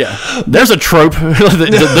 yeah, there's a trope.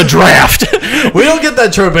 The draft. We don't get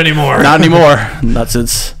that trope anymore. Not anymore. Not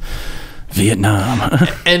since Vietnam.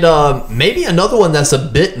 And maybe another one that's a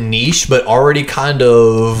bit niche but already kind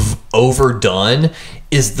of overdone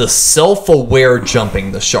is the self-aware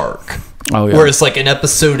jumping the shark. Oh, yeah. Where it's like an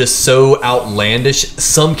episode is so outlandish,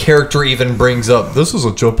 some character even brings up, this is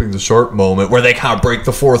a jumping the shark moment, where they kind of break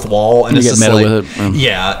the fourth wall, and you it's get just meta like, with it.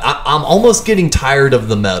 Yeah, I'm almost getting tired of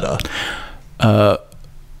the meta.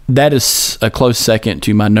 That is a close second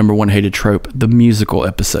to my number one hated trope, the musical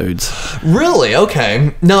episodes. Really?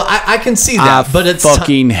 Okay. No, I can see that, but it's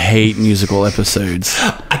fucking hate musical episodes.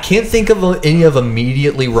 I can't think of any of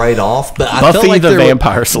immediately right off, but I Buffy felt like the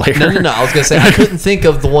Vampire Slayer. No. I was gonna say I couldn't think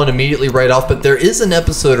of the one immediately right off, but there is an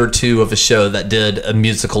episode or two of a show that did a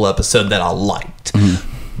musical episode that I liked.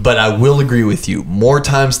 Mm-hmm. But I will agree with you, more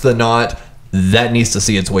times than not, that needs to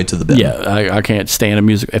see its way to the bin. Yeah, I can't stand a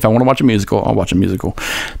musical. If I want to watch a musical, I'll watch a musical.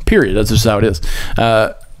 Period. That's just how it is.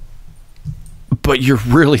 But you're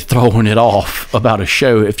really throwing it off about a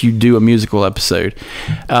show if you do a musical episode.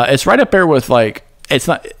 It's right up there with like, it's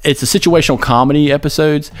a situational comedy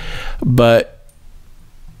episodes, but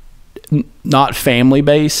not family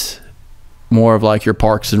based. More of like your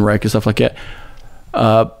Parks and Rec and stuff like that.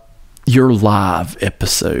 Your live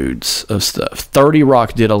episodes of stuff. 30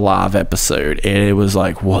 Rock did a live episode, and it was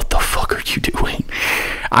like, what the fuck are you doing?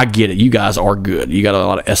 I get it. You guys are good. You got a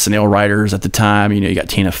lot of SNL writers at the time. You know, you got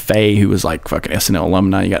Tina Fey, who was like fucking SNL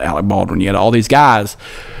alumni. You got Alec Baldwin. You got all these guys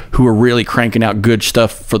who were really cranking out good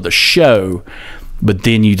stuff for the show, but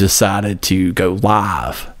then you decided to go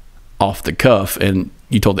live off the cuff, and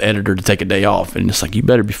you told the editor to take a day off, and it's like, you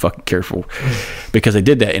better be fucking careful, because they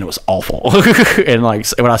did that and it was awful. And like,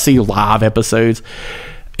 when I see live episodes,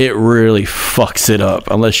 it really fucks it up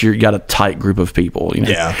unless you got a tight group of people, you know?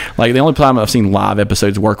 Yeah. Like, the only time I've seen live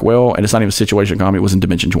episodes work well, and it's not even situation comedy, was in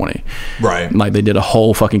Dimension 20. Right. Like, they did a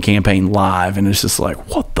whole fucking campaign live, and it's just like,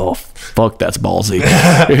 what the fuck? That's ballsy.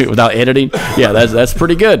 Without editing. Yeah, that's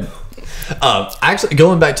pretty good. Actually,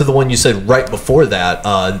 going back to the one you said right before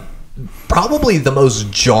that, probably the most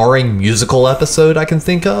jarring musical episode I can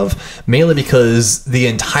think of, mainly because the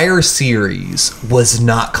entire series was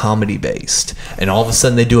not comedy based, and all of a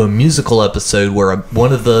sudden they do a musical episode where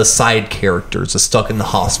one of the side characters is stuck in the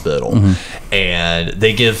hospital, and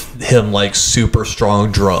they give him like super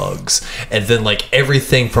strong drugs, and then like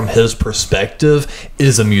everything from his perspective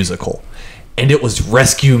is a musical, and it was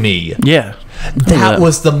Rescue Me. Yeah. That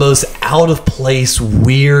was the most out of place,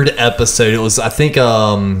 weird episode. It was, I think,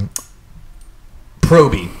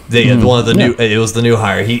 Proby, one of the new. It was the new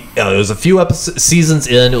hire. It was a few seasons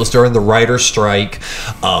in. It was during the writer's strike.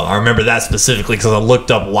 I remember that specifically because I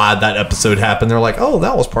looked up why that episode happened. They're like, "Oh,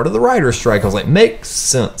 that was part of the writer's strike." I was like, "Makes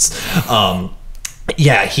sense."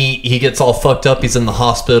 Yeah, he gets all fucked up. He's in the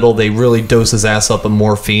hospital. They really dose his ass up with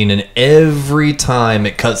morphine, and every time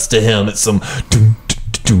it cuts to him, it's some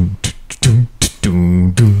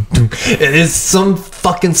it is some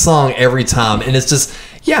fucking song every time, and it's just,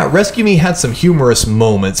 yeah, Rescue Me had some humorous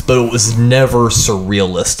moments, but it was never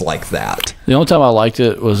surrealist like that. The only time I liked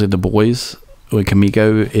it was in The Boys, when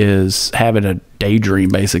Kamiko is having a daydream,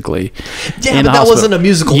 basically. Yeah, but that wasn't a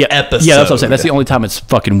musical episode. Yeah, that's what I'm saying. That's the only time it's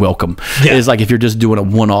fucking welcome. Yeah. It's like if you're just doing a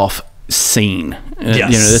one-off scene. Yes.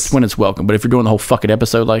 You know, that's when it's welcome. But if you're doing the whole fucking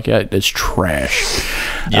episode like that, it's trash.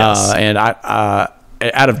 Yes. And I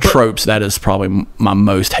out of Tropes, that is probably my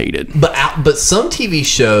most hated. But some TV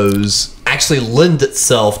shows actually lend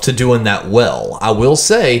itself to doing that well. I will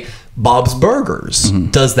say Bob's Burgers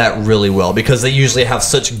does that really well, because they usually have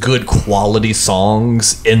such good quality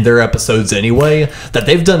songs in their episodes anyway, that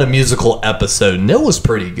they've done a musical episode, and it was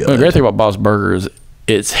pretty good. The great thing about Bob's Burgers,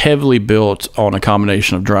 it's heavily built on a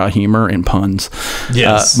combination of dry humor and puns.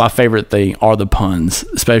 Yes. My favorite thing are the puns,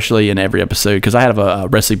 especially in every episode, because I have a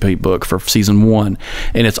recipe book for season 1,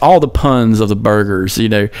 and it's all the puns of the burgers, you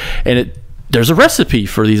know, and there's a recipe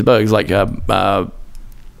for these bugs, like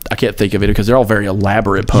I can't think of it because they're all very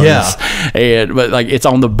elaborate puns. Yeah. But like, it's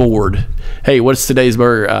on the board. Hey, what's today's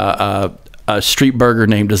burger? A street burger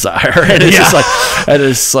named Desire. And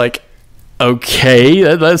it's like,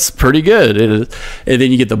 okay, that's pretty good. And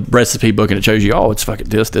then you get the recipe book and it shows you, oh, it's fucking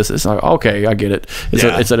this. It's like, okay, I get it.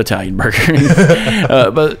 It's an Italian burger.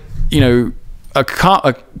 But you know, a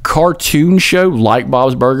cartoon show like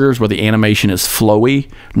Bob's Burgers, where the animation is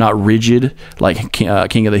flowy, not rigid, like King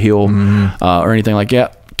of the Hill or anything like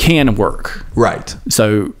that, can work. Right.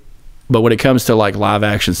 So, but when it comes to like live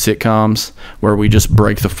action sitcoms where we just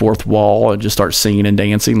break the fourth wall and just start singing and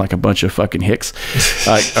dancing like a bunch of fucking hicks,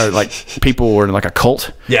 or like people were in like a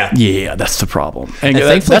cult, yeah, that's the problem. And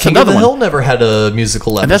thankfully, that's King of another the one. Hill never had a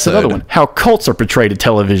musical episode. And that's another one. How cults are portrayed in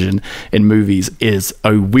television and movies is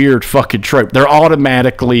a weird fucking trope. They're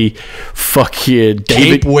automatically fucking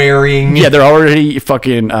cape wearing. Yeah, they're already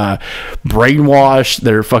fucking brainwashed.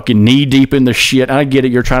 They're fucking knee deep in the shit. I get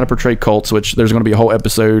it. You're trying to portray cults, which there's going to be a whole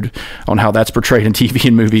episode on how that's portrayed in TV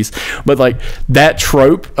and movies. But like that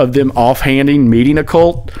trope of them offhanding meeting a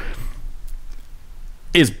cult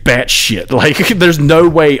is batshit. Like, there's no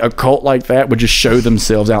way a cult like that would just show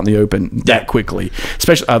themselves out in the open that quickly.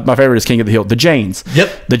 Especially, my favorite is King of the Hill, the Janes.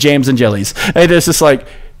 Yep. The Jams and Jellies. And it's just like,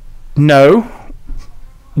 no,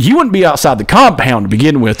 you wouldn't be outside the compound to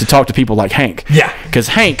begin with to talk to people like Hank. Yeah. Because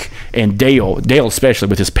Hank and Dale especially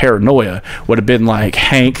with his paranoia, would have been like,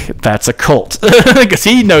 Hank, that's a cult. Because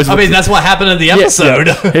he knows. I mean, that's what happened in the episode.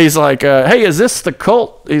 Yeah. He's like, hey, is this the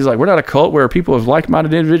cult? He's like, we're not a cult. We're people of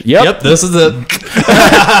like-minded individuals. Yep, this is it.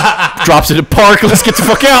 Drops it in park. Let's get the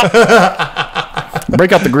fuck out.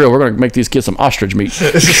 Break out the grill. We're going to make these kids some ostrich meat.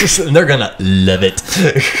 And they're going to love it.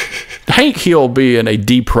 Hank Hill being a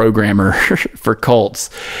deprogrammer for cults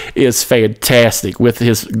is fantastic with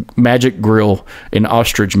his magic grill and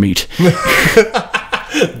ostrich meat.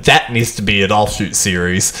 That needs to be an offshoot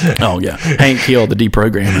series. Oh, yeah. Hank Hill, the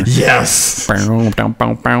deprogrammer. Yes.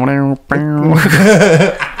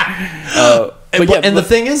 And the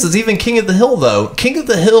thing is even King of the Hill, though, King of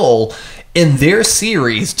the Hill in their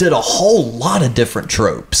series did a whole lot of different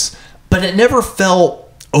tropes, but it never felt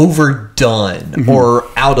overdone or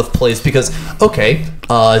out of place, because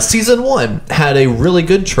season 1 had a really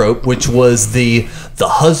good trope, which was the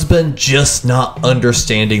husband just not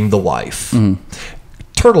understanding the wife.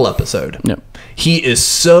 Turtle episode. Yep. He is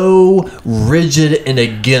so rigid and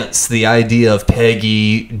against the idea of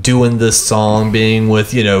Peggy doing this song, being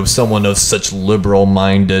with, you know, someone of such liberal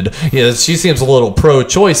minded. You know, she seems a little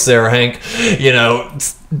pro-choice there, Hank. You know,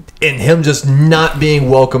 and him just not being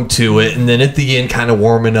welcome to it, and then at the end kind of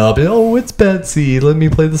warming up, and, oh, it's Betsy, let me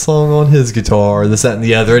play the song on his guitar, this, that, and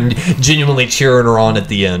the other, and genuinely cheering her on at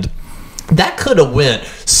the end. That could have went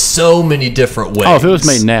so many different ways. Oh, if it was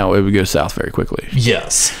made now, it would go south very quickly.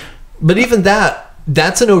 Yes. But even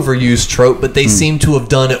that's an overused trope, but they seem to have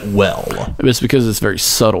done it well. It's because it's very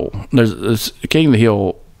subtle. There's King of the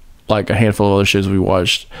Hill, like a handful of other shows we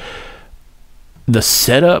watched, the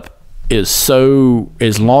setup is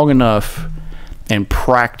long enough and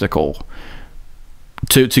practical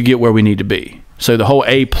to get where we need to be. So the whole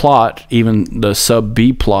A plot, even the sub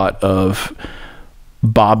B plot of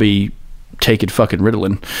Bobby taking fucking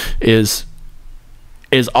Ritalin is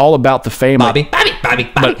all about the family. Bobby.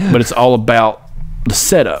 But it's all about the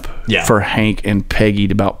setup for Hank and Peggy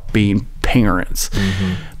about being parents.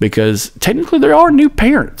 Because technically they are new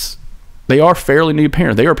parents. They are fairly new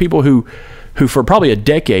parents. They are people who for probably a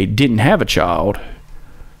decade didn't have a child,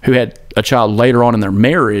 who had a child later on in their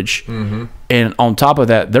marriage. And on top of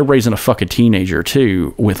that, they're raising a fucking teenager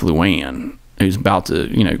too with Luann, who's about to,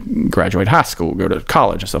 graduate high school, go to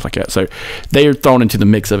college and stuff like that. So they are thrown into the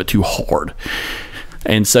mix of it too hard.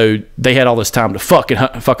 And so they had all this time to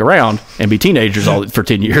fuck around and be teenagers for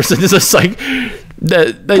 10 years. And it's just like...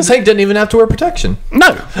 Because Hank didn't even have to wear protection.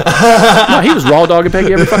 No, he was raw dogging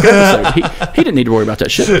Peggy every fucking episode. He didn't need to worry about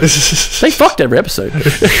that shit. They fucked every episode.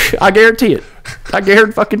 I guarantee it.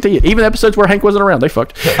 Even episodes where Hank wasn't around, they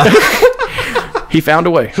fucked. He found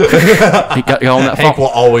a way. He got on that phone. Hank will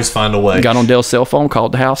always find a way. Got on Dale's cell phone,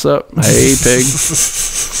 called the house up. Hey, pig.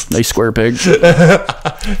 They square pig.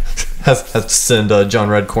 Has to send John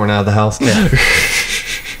Redcorn out of the house. Yeah.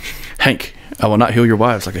 Hank, I will not heal your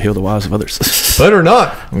wives like I heal the wives of others. Better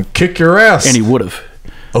not. I'll kick your ass. And he would have.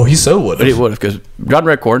 Oh, he so would have. He would have, because John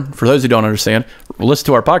Redcorn, for those who don't understand, listen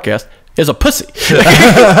to our podcast, is a pussy.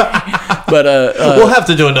 But we'll have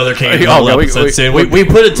to do another Kane episode soon. We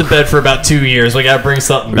put it to bed for about 2 years. We got to bring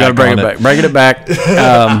something back. Bringing it back.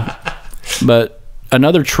 But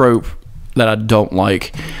another trope that I don't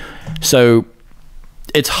like. So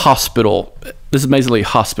it's hospital. This is basically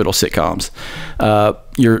hospital sitcoms.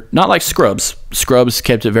 You're not like Scrubs. Scrubs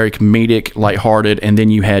kept it very comedic, lighthearted, and then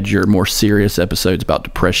you had your more serious episodes about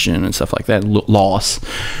depression and stuff like that, loss.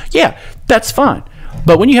 Yeah, that's fine.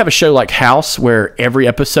 But when you have a show like House, where every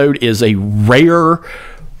episode is a rare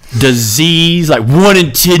disease, like 1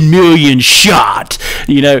 in 10 million shot,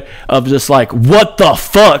 of just like, what the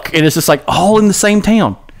fuck? And it's just like all in the same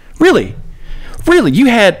town. Really, you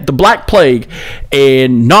had the Black Plague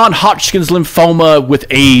and non-Hodgkin's lymphoma with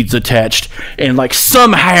AIDS attached, and like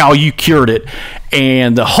somehow you cured it.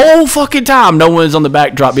 And the whole fucking time, no one's on the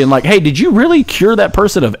backdrop being like, hey, did you really cure that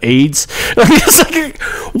person of AIDS? It's like,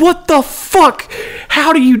 what the fuck?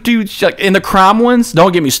 How do you do, like, in the crime ones?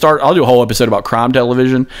 Don't get me started. I'll do a whole episode about crime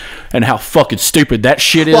television and how fucking stupid that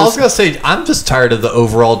shit is. Well, I was going to say, I'm just tired of the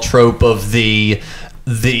overall trope of the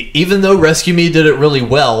even though Rescue Me did it really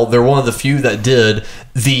well, they're one of the few that did,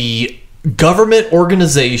 the government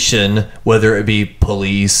organization, whether it be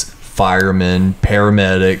police, firemen,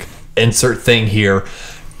 paramedic, insert thing here,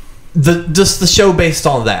 just the show based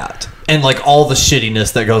on that, and like all the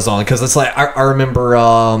shittiness that goes on. Because it's like, I remember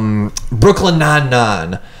Brooklyn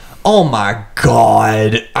Nine-Nine. Oh my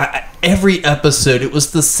god, every episode it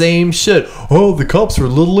was the same shit. Oh, the cops are a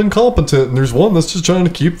little incompetent, and there's one that's just trying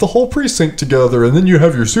to keep the whole precinct together, and then you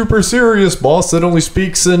have your super serious boss that only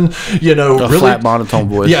speaks in, really flat monotone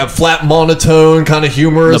voice. Yeah, flat monotone, kind of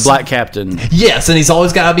humorous. The black captain. Yes, and he's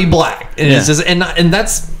always got to be black, and it's just and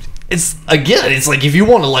that's, it's again, it's like, if you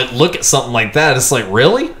want to like look at something like that, it's like,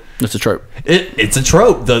 really? It's a trope. It's a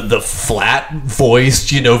trope. The flat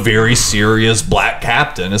voiced, very serious black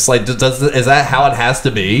captain. It's like, is that how it has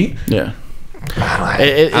to be? Yeah.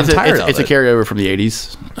 I'm tired of it. It's a carryover from the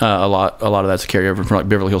 80s. A lot of that's a carryover from like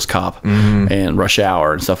Beverly Hills Cop and Rush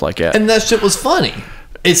Hour and stuff like that. And that shit was funny.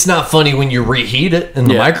 It's not funny when you reheat it in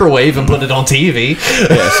the microwave and put it on TV.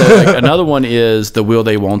 Yeah. So like, another one is the will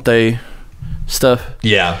they, won't they stuff.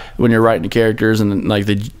 Yeah. When you're writing the characters and like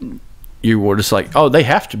you were just like, oh, they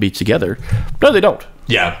have to be together. No, they don't.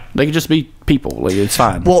 Yeah. They can just be people. Like, it's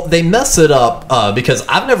fine. Well, they mess it up because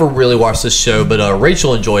I've never really watched this show, but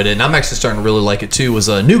Rachel enjoyed it, and I'm actually starting to really like it too, was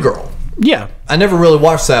New Girl. Yeah. I never really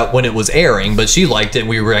watched that when it was airing, but she liked it, and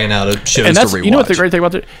we ran out of shows to rewatch. You know what the great thing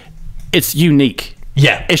about it? It's unique.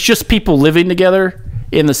 Yeah. It's just people living together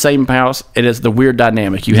in the same house. It is the weird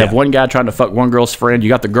dynamic. You have one guy trying to fuck one girl's friend. You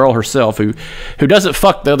got the girl herself who doesn't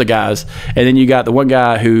fuck the other guys, and then you got the one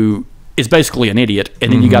guy who is basically an idiot,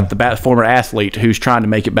 and then you got the former athlete who's trying to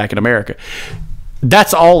make it back in America.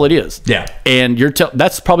 That's all it is. Yeah. And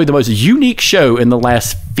that's probably the most unique show in the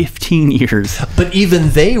last 15 years. But even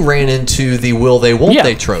they ran into the will they, won't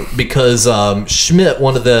they trope, because Schmidt,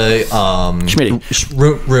 one of the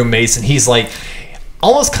roommates, and he's like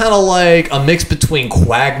almost kind of like a mix between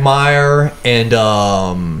Quagmire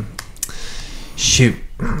and shoot,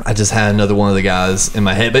 I just had another one of the guys in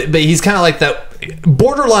my head, but he's kind of like that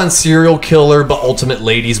borderline serial killer, but ultimate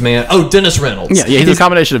ladies man. Oh, Dennis Reynolds. Yeah, he's a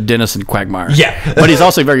combination of Dennis and Quagmire. Yeah, but he's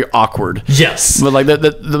also very awkward. Yes, but like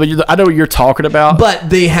I know what you're talking about. But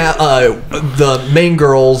they have the main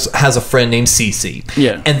girls has a friend named Cece.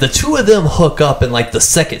 Yeah, and the two of them hook up in like the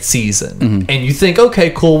second season, and you think, okay,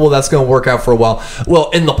 cool, well that's going to work out for a while. Well,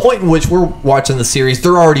 in the point in which we're watching the series,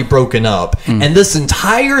 they're already broken up, and this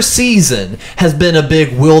entire season has been a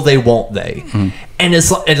big will they, won't they. And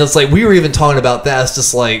it's like we were even talking about that. It's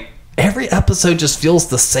just like every episode just feels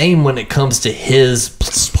the same when it comes to his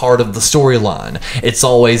part of the storyline. It's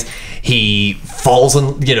always he falls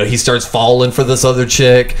in, he starts falling for this other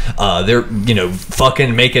chick. They're,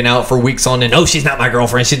 fucking making out for weeks on end. Oh, she's not my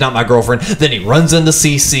girlfriend. She's not my girlfriend. Then he runs into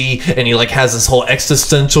Cece and he like has this whole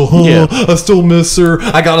existential, I still miss her.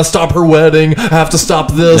 I gotta stop her wedding. I have to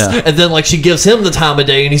stop this. Yeah. And then like she gives him the time of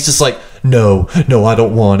day and he's just like, no, I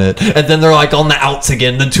don't want it. And then they're like on the outs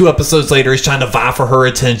again. Then 2 episodes later, he's trying to vie for her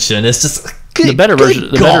attention. It's just the better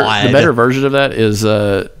version. The better version of that is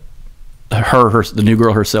her, the new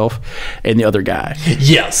girl herself, and the other guy.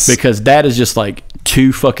 Yes, because that is just like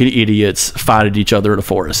 2 fucking idiots fighting each other in a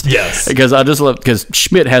forest. Yes, because I just love because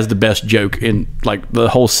Schmidt has the best joke in like the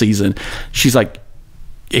whole season. She's like,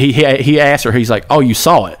 he asked her, he's like, oh, you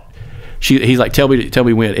saw it. He's like, tell me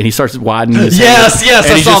when, and he starts widening his yes,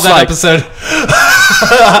 I saw that like, episode.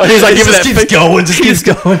 He's like, keeps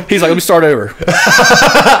going. He's like, let me start over.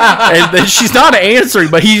 And then she's not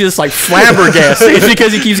answering, but he's just like flabbergasted. It's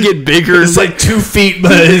because he keeps getting bigger. It's like 2 feet,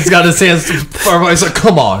 but he's got his hands far away. He's like,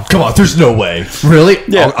 come on, there's no way, really?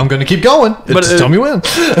 Yeah, I'm gonna keep going. But just tell me when.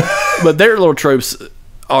 But their little tropes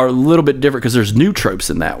are a little bit different because there's new tropes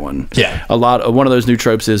in that one. Yeah, one of those new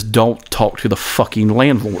tropes is don't talk to the fucking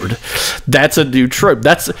landlord. That's a new trope.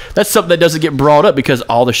 That's something that doesn't get brought up because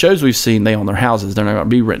all the shows we've seen, they own their houses. They're not going to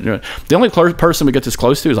be renting. The only person we get this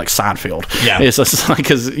close to is like Seinfeld. Yeah, it's just like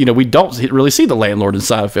because we don't really see the landlord in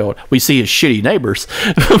Seinfeld. We see his shitty neighbors,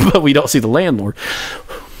 but we don't see the landlord.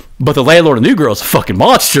 But the landlord of New Girl is a fucking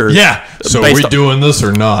monster. Yeah. So are we doing this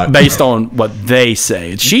or not? Based on what they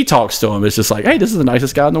say. And she talks to him. It's just like, hey, this is the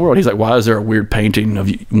nicest guy in the world. He's like, why is there a weird painting of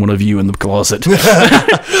one of you in the closet? but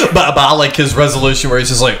I like his resolution where he's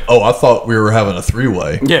just like, oh, I thought we were having a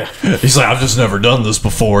 3-way. Yeah. He's like, I've just never done this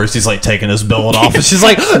before. He's like taking his billet off. And she's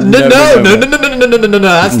like, no.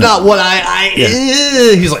 That's not what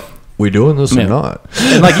He's like, we doing this or not?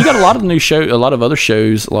 And like you got a lot of other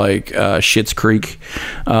shows like Schitt's Creek,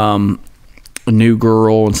 New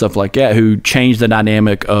Girl, and stuff like that, who changed the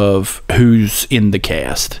dynamic of who's in the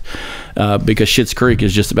cast because Schitt's Creek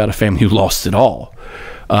is just about a family who lost it all.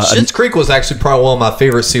 Schitt's Creek was actually probably one of my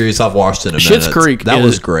favorite series I've watched in a minute. Schitt's Creek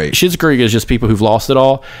was great. Schitt's Creek is just people who've lost it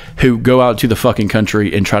all who go out to the fucking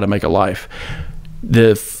country and try to make a life.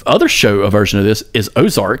 The other show, a version of this, is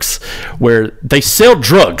Ozarks, where they sell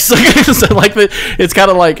drugs. So like it's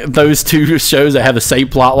kind of like those 2 shows that have the same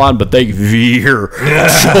plot line, but they veer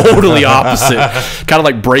totally opposite. Kind of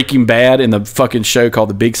like Breaking Bad and the fucking show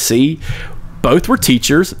called The Big C. Both were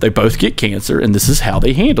teachers. They both get cancer, and this is how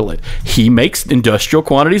they handle it. He makes industrial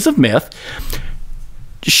quantities of meth.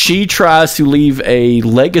 She tries to leave a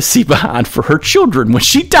legacy behind for her children when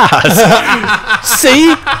she dies.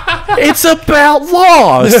 See? It's about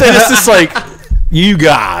laws. And it's just like, you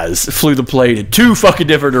guys flew the plane in 2 fucking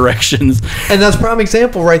different directions. And that's a prime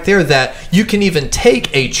example right there that you can even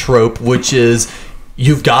take a trope, which is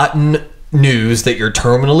you've gotten news that you're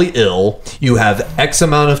terminally ill, you have X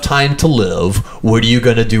amount of time to live, what are you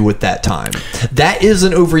going to do with that time? That is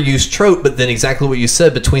an overused trope, but then exactly what you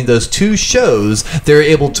said, between those 2 shows, they're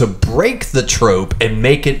able to break the trope and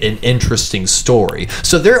make it an interesting story.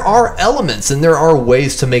 So there are elements and there are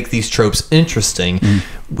ways to make these tropes interesting.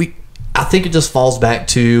 I think it just falls back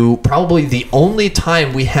to probably the only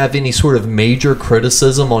time we have any sort of major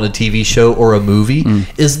criticism on a TV show or a movie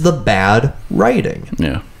is the bad writing.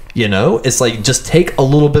 Yeah. It's like, just take a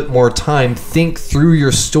little bit more time, think through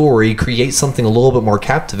your story, create something a little bit more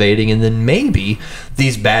captivating, and then maybe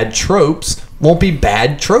these bad tropes won't be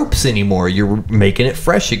bad tropes anymore. You're making it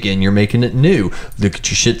fresh again. You're making it new. Look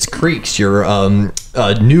at your Schitt's Creeks, your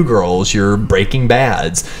New Girls, your Breaking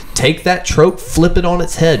Bads. Take that trope, flip it on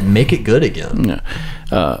its head, make it good again. Yeah.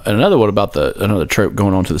 And another one about another trope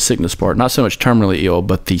going on to the sickness part, not so much terminally ill,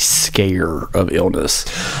 but the scare of illness.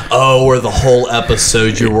 Oh, or the whole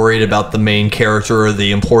episode you're worried about the main character or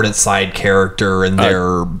the important side character and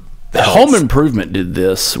their Home Improvement did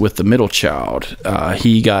this with the middle child.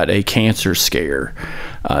 He got a cancer scare,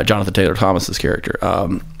 Jonathan Taylor Thomas's character.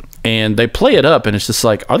 And they play it up, and it's just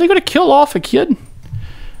like, are they going to kill off a kid?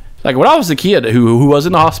 Like, when I was a kid who was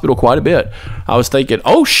in the hospital quite a bit, I was thinking,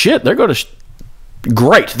 oh shit, they're going to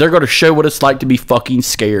great, they're going to show what it's like to be fucking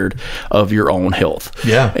scared of your own health.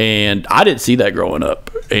 Yeah. And I didn't see that growing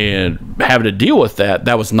up, and having to deal with that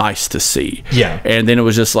was nice to see. Yeah. And then it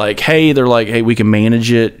was just like, hey, they're like, hey, we can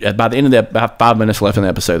manage it. By the end of that, about 5 minutes left in the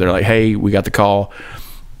episode, they're like, hey, we got the call,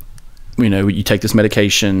 you take this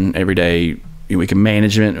medication every day, we can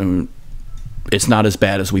manage it, and it's not as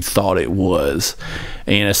bad as we thought it was.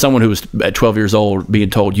 And as someone who was at 12 years old being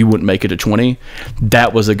told you wouldn't make it to 20,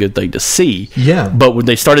 that was a good thing to see. Yeah. But when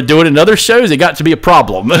they started doing it in other shows, it got to be a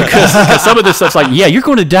problem. Because some of this stuff's like, yeah, you're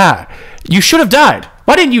going to die. You should have died.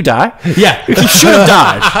 Why didn't you die? Yeah. You should have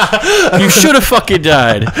died. You should have fucking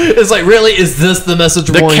died. It's like, really? Is this the message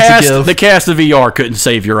we're going to give? The cast of VR couldn't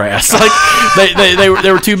save your ass. Like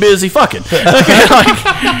they were too busy fucking.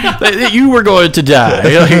 You were going to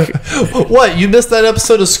die. What? You missed that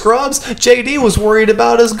episode of Scrubs? JD was worried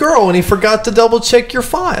about his girl and he forgot to double check your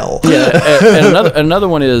file. Yeah. And another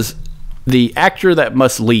one is the actor that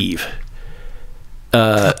must leave.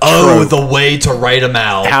 The way to write him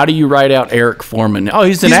out. How do you write out Eric Foreman? Oh,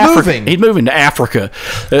 he's in Africa. Moving. He's moving to Africa.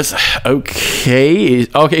 That's okay.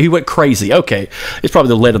 Okay, he went crazy. Okay, it's probably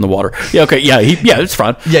the lead in the water. Yeah. Okay. Yeah. It's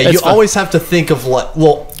fine. Yeah. It's you fine. always have to think of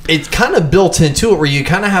it's kind of built into it where you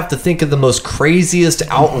kind of have to think of the most craziest,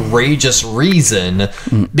 outrageous reason,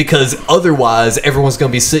 because otherwise everyone's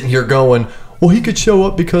going to be sitting here going, well, he could show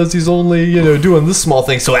up because he's only, doing this small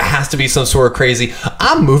thing, so it has to be some sort of crazy,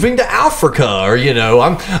 I'm moving to Africa, or,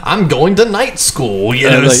 I'm going to night school,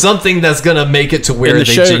 something that's going to make it to where they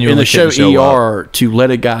genuinely in the show show ER, up. to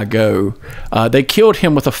let a guy go, they killed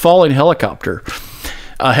him with a falling helicopter.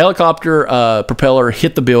 A helicopter propeller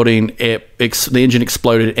hit the building, the engine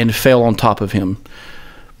exploded and fell on top of him.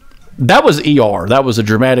 That was ER. That was a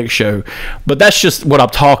dramatic show, but that's just what I'm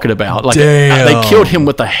talking about. Like, they killed him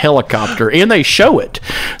with a helicopter, and they show it.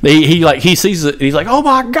 He sees it. And he's like, "Oh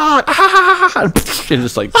my god!" And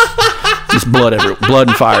just like just blood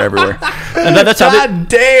and fire everywhere. And that's how.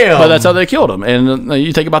 Damn. But that's how they killed him. And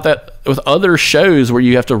you think about that with other shows where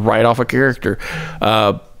you have to write off a character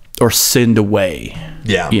or send away.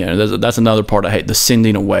 Yeah. That's another part I hate. The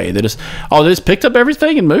sending away. They just picked up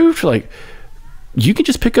everything and moved. Like, you can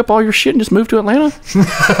just pick up all your shit and just move to Atlanta? Who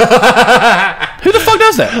the fuck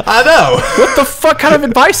does that? I know. What the fuck kind of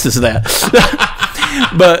advice is that?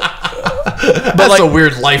 but that's a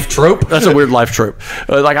weird life trope. That's a weird life trope.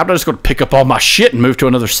 I'm not just going to pick up all my shit and move to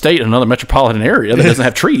another state in another metropolitan area that doesn't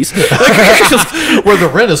have trees. Where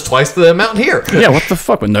the rent is twice the amount here. Yeah, what the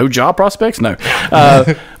fuck? With no job prospects? No.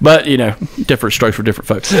 But, different strokes for different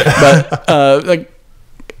folks. But,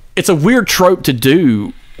 it's a weird trope to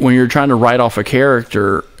do when you're trying to write off a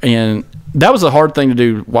character, and that was a hard thing to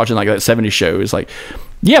do watching like that 70s show. Is like,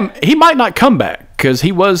 yeah, he might not come back because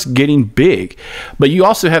he was getting big, but you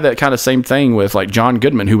also have that kind of same thing with like John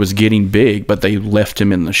Goodman, who was getting big, but they left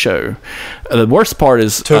him in the show. The worst part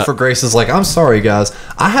is Topher Grace is like, I'm sorry guys,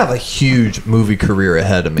 I have a huge movie career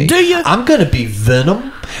ahead of me. Do you? I'm going to be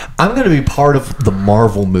Venom. I'm going to be part of the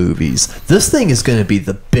Marvel movies. This thing is going to be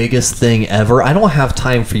the biggest thing ever. I don't have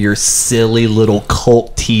time for your silly little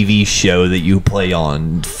cult TV show that you play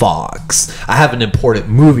on Fox. I have an important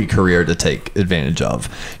movie career to take advantage of.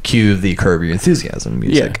 Cue the Curb Your Enthusiasm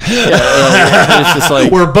music. Yeah. It's just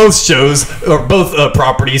like, where both shows or both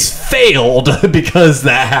properties failed because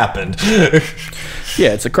that happened.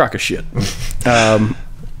 Yeah, it's a crock of shit.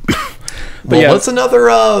 What's another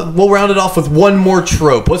we'll round it off with one more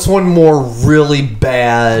trope. What's one more really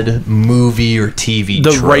bad movie or TV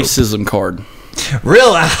trope? The racism card.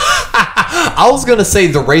 Really? I was gonna say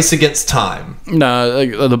The Race Against Time. No,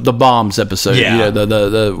 like the bombs episode. Yeah.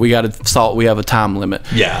 The we got to salt. We have a time limit.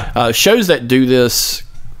 Yeah. Shows that do this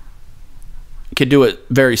can do it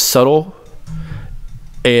very subtle.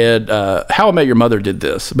 And How I Met Your Mother did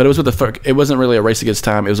this, but it was it wasn't really a race against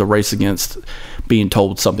time. It was a race against being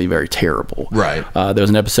told something very terrible. Right. There was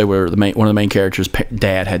an episode where one of the main characters'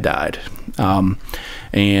 dad had died,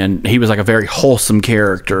 and he was like a very wholesome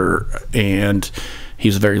character, and he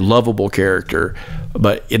was a very lovable character.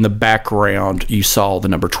 But in the background, you saw the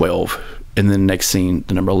number 12, and then the next scene,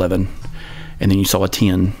 the number 11, and then you saw a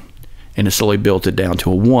 10. And it slowly built it down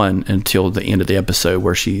to a 1 until the end of the episode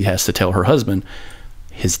where she has to tell her husband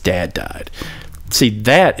his dad died. See,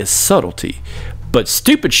 that is subtlety. But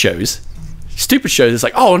stupid shows, it's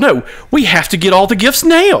like, oh no, we have to get all the gifts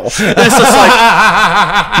now. And it's just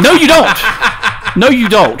like, no, you don't. No, you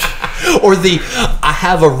don't. Or I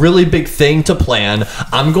have a really big thing to plan.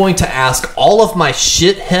 I'm going to ask all of my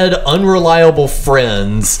shithead, unreliable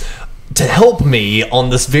friends to help me on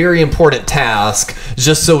this very important task,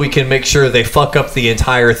 just so we can make sure they fuck up the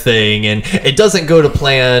entire thing and it doesn't go to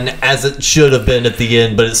plan as it should have been at the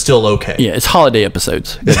end, but it's still okay. Yeah, it's holiday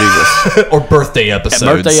episodes that do this. Or birthday episodes.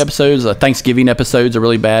 Birthday episodes, Thanksgiving episodes are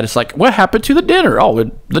really bad. It's like, what happened to the dinner? Oh,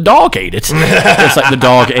 the dog ate it. It's like the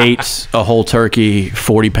dog ate a whole turkey,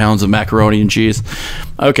 40 pounds of macaroni and cheese.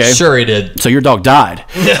 Okay. Sure he did. So your dog died.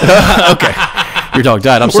 Okay. Your dog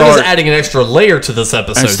died. I'm We're sorry. just adding an extra layer to this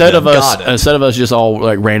episode. Instead then. of us just all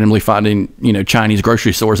like randomly finding Chinese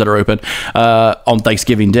grocery stores that are open on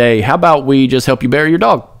Thanksgiving Day, how about we just help you bury your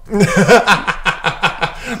dog? And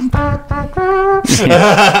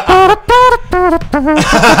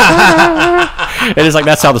it's like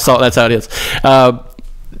that's how it is.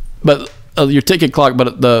 But your ticket clock.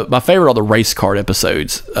 But my favorite are the race card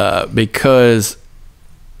episodes because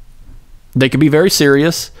they can be very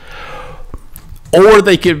serious, or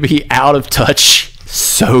they could be out of touch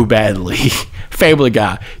so badly. Family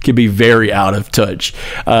Guy can be very out of touch.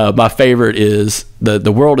 My favorite is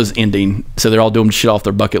the world is ending, so they're all doing shit off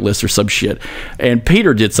their bucket list or some shit. And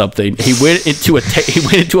Peter did something. He went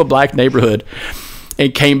into a black neighborhood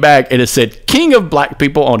and came back, and it said "King of Black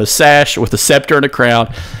People" on a sash with a scepter and a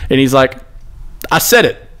crown. And he's like, "I said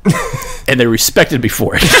it," and they respected me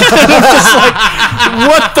for it. I'm just like,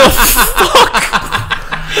 what the fuck?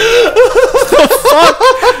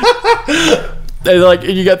 And like,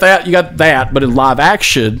 you got that, but in live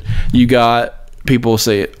action, you got people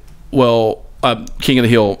say, well, King of the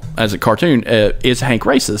Hill as a cartoon is Hank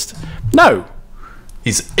racist? No,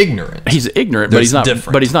 he's ignorant. But he's not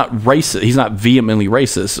different. But he's not racist. He's not vehemently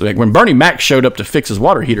racist. Like when Bernie Mac showed up to fix his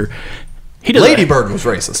water heater, Lady Bird was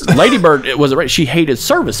racist. Lady Bird was a racist. She hated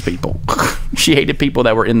service people. She hated people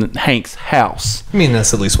that were in Hank's house. I mean,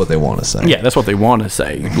 that's at least what they want to say. Yeah, that's what they want to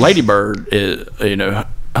say. Lady Bird is,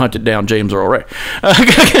 hunted down James Earl Ray.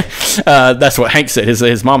 That's what Hank said.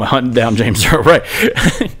 His mama hunted down James Earl Ray,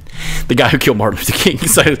 the guy who killed Martin Luther King.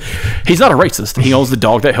 So he's not a racist. He owns the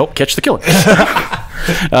dog that helped catch the killer.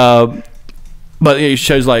 But it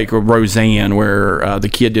shows like Roseanne, where the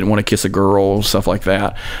kid didn't want to kiss a girl, stuff like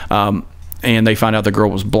that. And they find out the girl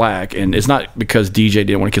was black, and it's not because DJ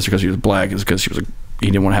didn't want to kiss her because he was black. It's because he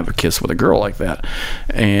didn't want to have a kiss with a girl like that,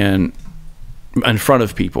 and in front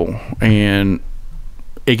of people, and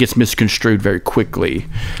it gets misconstrued very quickly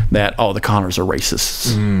that the Connors are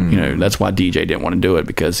racists. That's why DJ didn't want to do it,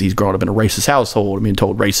 because he's grown up in a racist household and being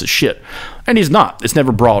told racist shit, and he's not. It's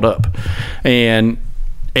never brought up, and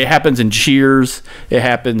it happens in Cheers.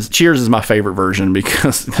 Cheers is my favorite version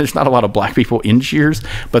because there's not a lot of black people in Cheers,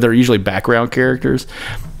 but they're usually background characters,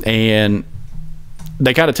 and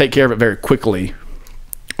they kind of take care of it very quickly.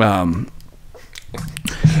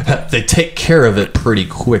 They take care of it pretty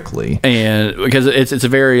quickly, and because it's a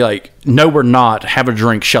very like, no, we're not, have a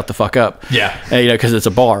drink, shut the fuck up. Yeah, because it's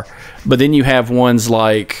a bar. But then you have ones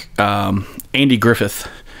like Andy Griffith,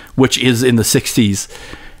 which is in the 60s.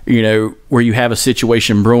 Where you have a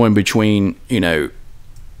situation brewing between,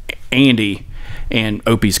 Andy and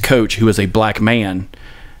Opie's coach, who is a black man,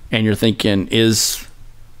 and you're thinking, is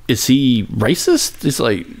he racist? It's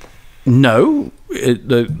like, no.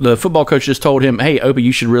 The football coach just told him, hey, Opie,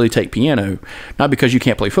 you should really take piano, not because you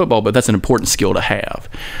can't play football, but that's an important skill to have.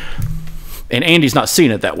 And Andy's not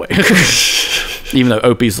seeing it that way. Even though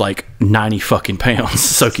Opie's like 90 fucking pounds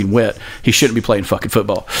soaking wet, he shouldn't be playing fucking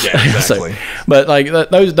football. Yeah, exactly. But like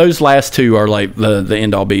those last two are like the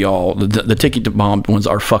end all be all. The Ticket to Bomb ones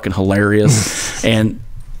are fucking hilarious. And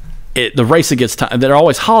the race against time, they're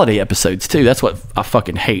always holiday episodes too. That's what I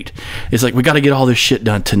fucking hate. It's like, we got to get all this shit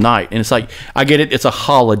done tonight. And it's like, I get it, it's a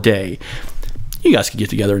holiday. You guys can get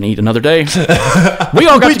together and eat another day. We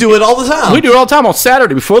do it all the time. We do it all the time on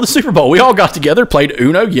Saturday before the Super Bowl. We all got together, played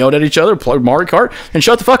Uno, yelled at each other, played Mario Kart, and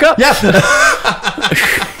shut the fuck up. Yeah.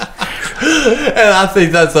 And I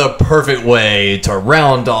think that's a perfect way to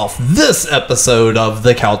round off this episode of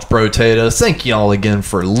The Couch Potatoes. Thank y'all again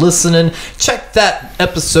for listening. Check that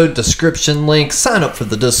episode description link. Sign up for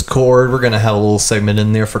the Discord. We're going to have a little segment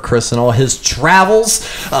in there for Chris and all his travels.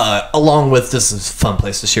 Along with, this is a fun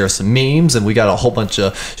place to share some memes. And we got a whole bunch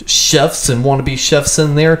of chefs and wannabe chefs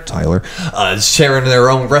in there. Tyler. Sharing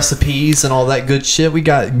their own recipes and all that good shit. We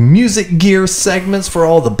got music gear segments for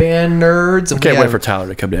all the band nerds. And I can't wait for Tyler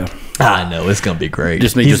to come down. I know, it's gonna be great.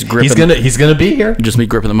 Just me he's gripping. He's gonna be here. Just me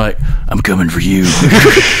gripping the mic. I'm coming for you.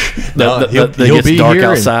 He'll It gets be dark here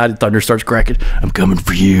outside and thunder starts cracking. I'm coming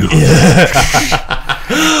for you.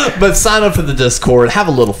 But sign up for the Discord. Have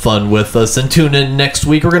a little fun with us and tune in next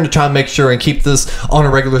week. We're going to try and make sure and keep this on a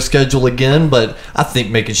regular schedule again. But I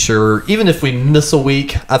think making sure, even if we miss a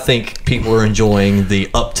week, I think people are enjoying the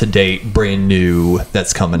up-to-date, brand new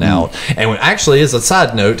that's coming out. And actually, as a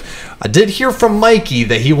side note, I did hear from Mikey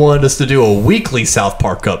that he wanted us to do a weekly South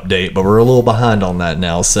Park update, but we're a little behind on that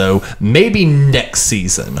now. So maybe next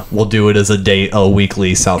season we'll do it as a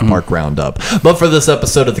weekly South Park roundup. But for this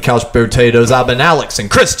episode of The Couch Potatoes, I've been Alex. And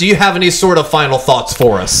Chris, do you have any sort of final thoughts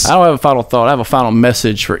for us? I don't have a final thought. I have a final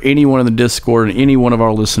message for anyone in the Discord and any one of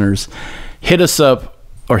our listeners. Hit us up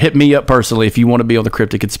or hit me up personally if you want to be on the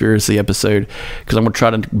Cryptic Conspiracy episode, because I'm going to try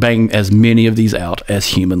to bang as many of these out as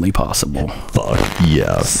humanly possible. Fuck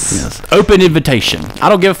yes. Open invitation. I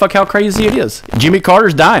don't give a fuck how crazy it is. Jimmy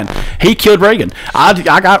Carter's dying. He killed Reagan.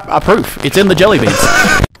 I got proof. It's in the jelly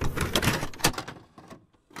beans.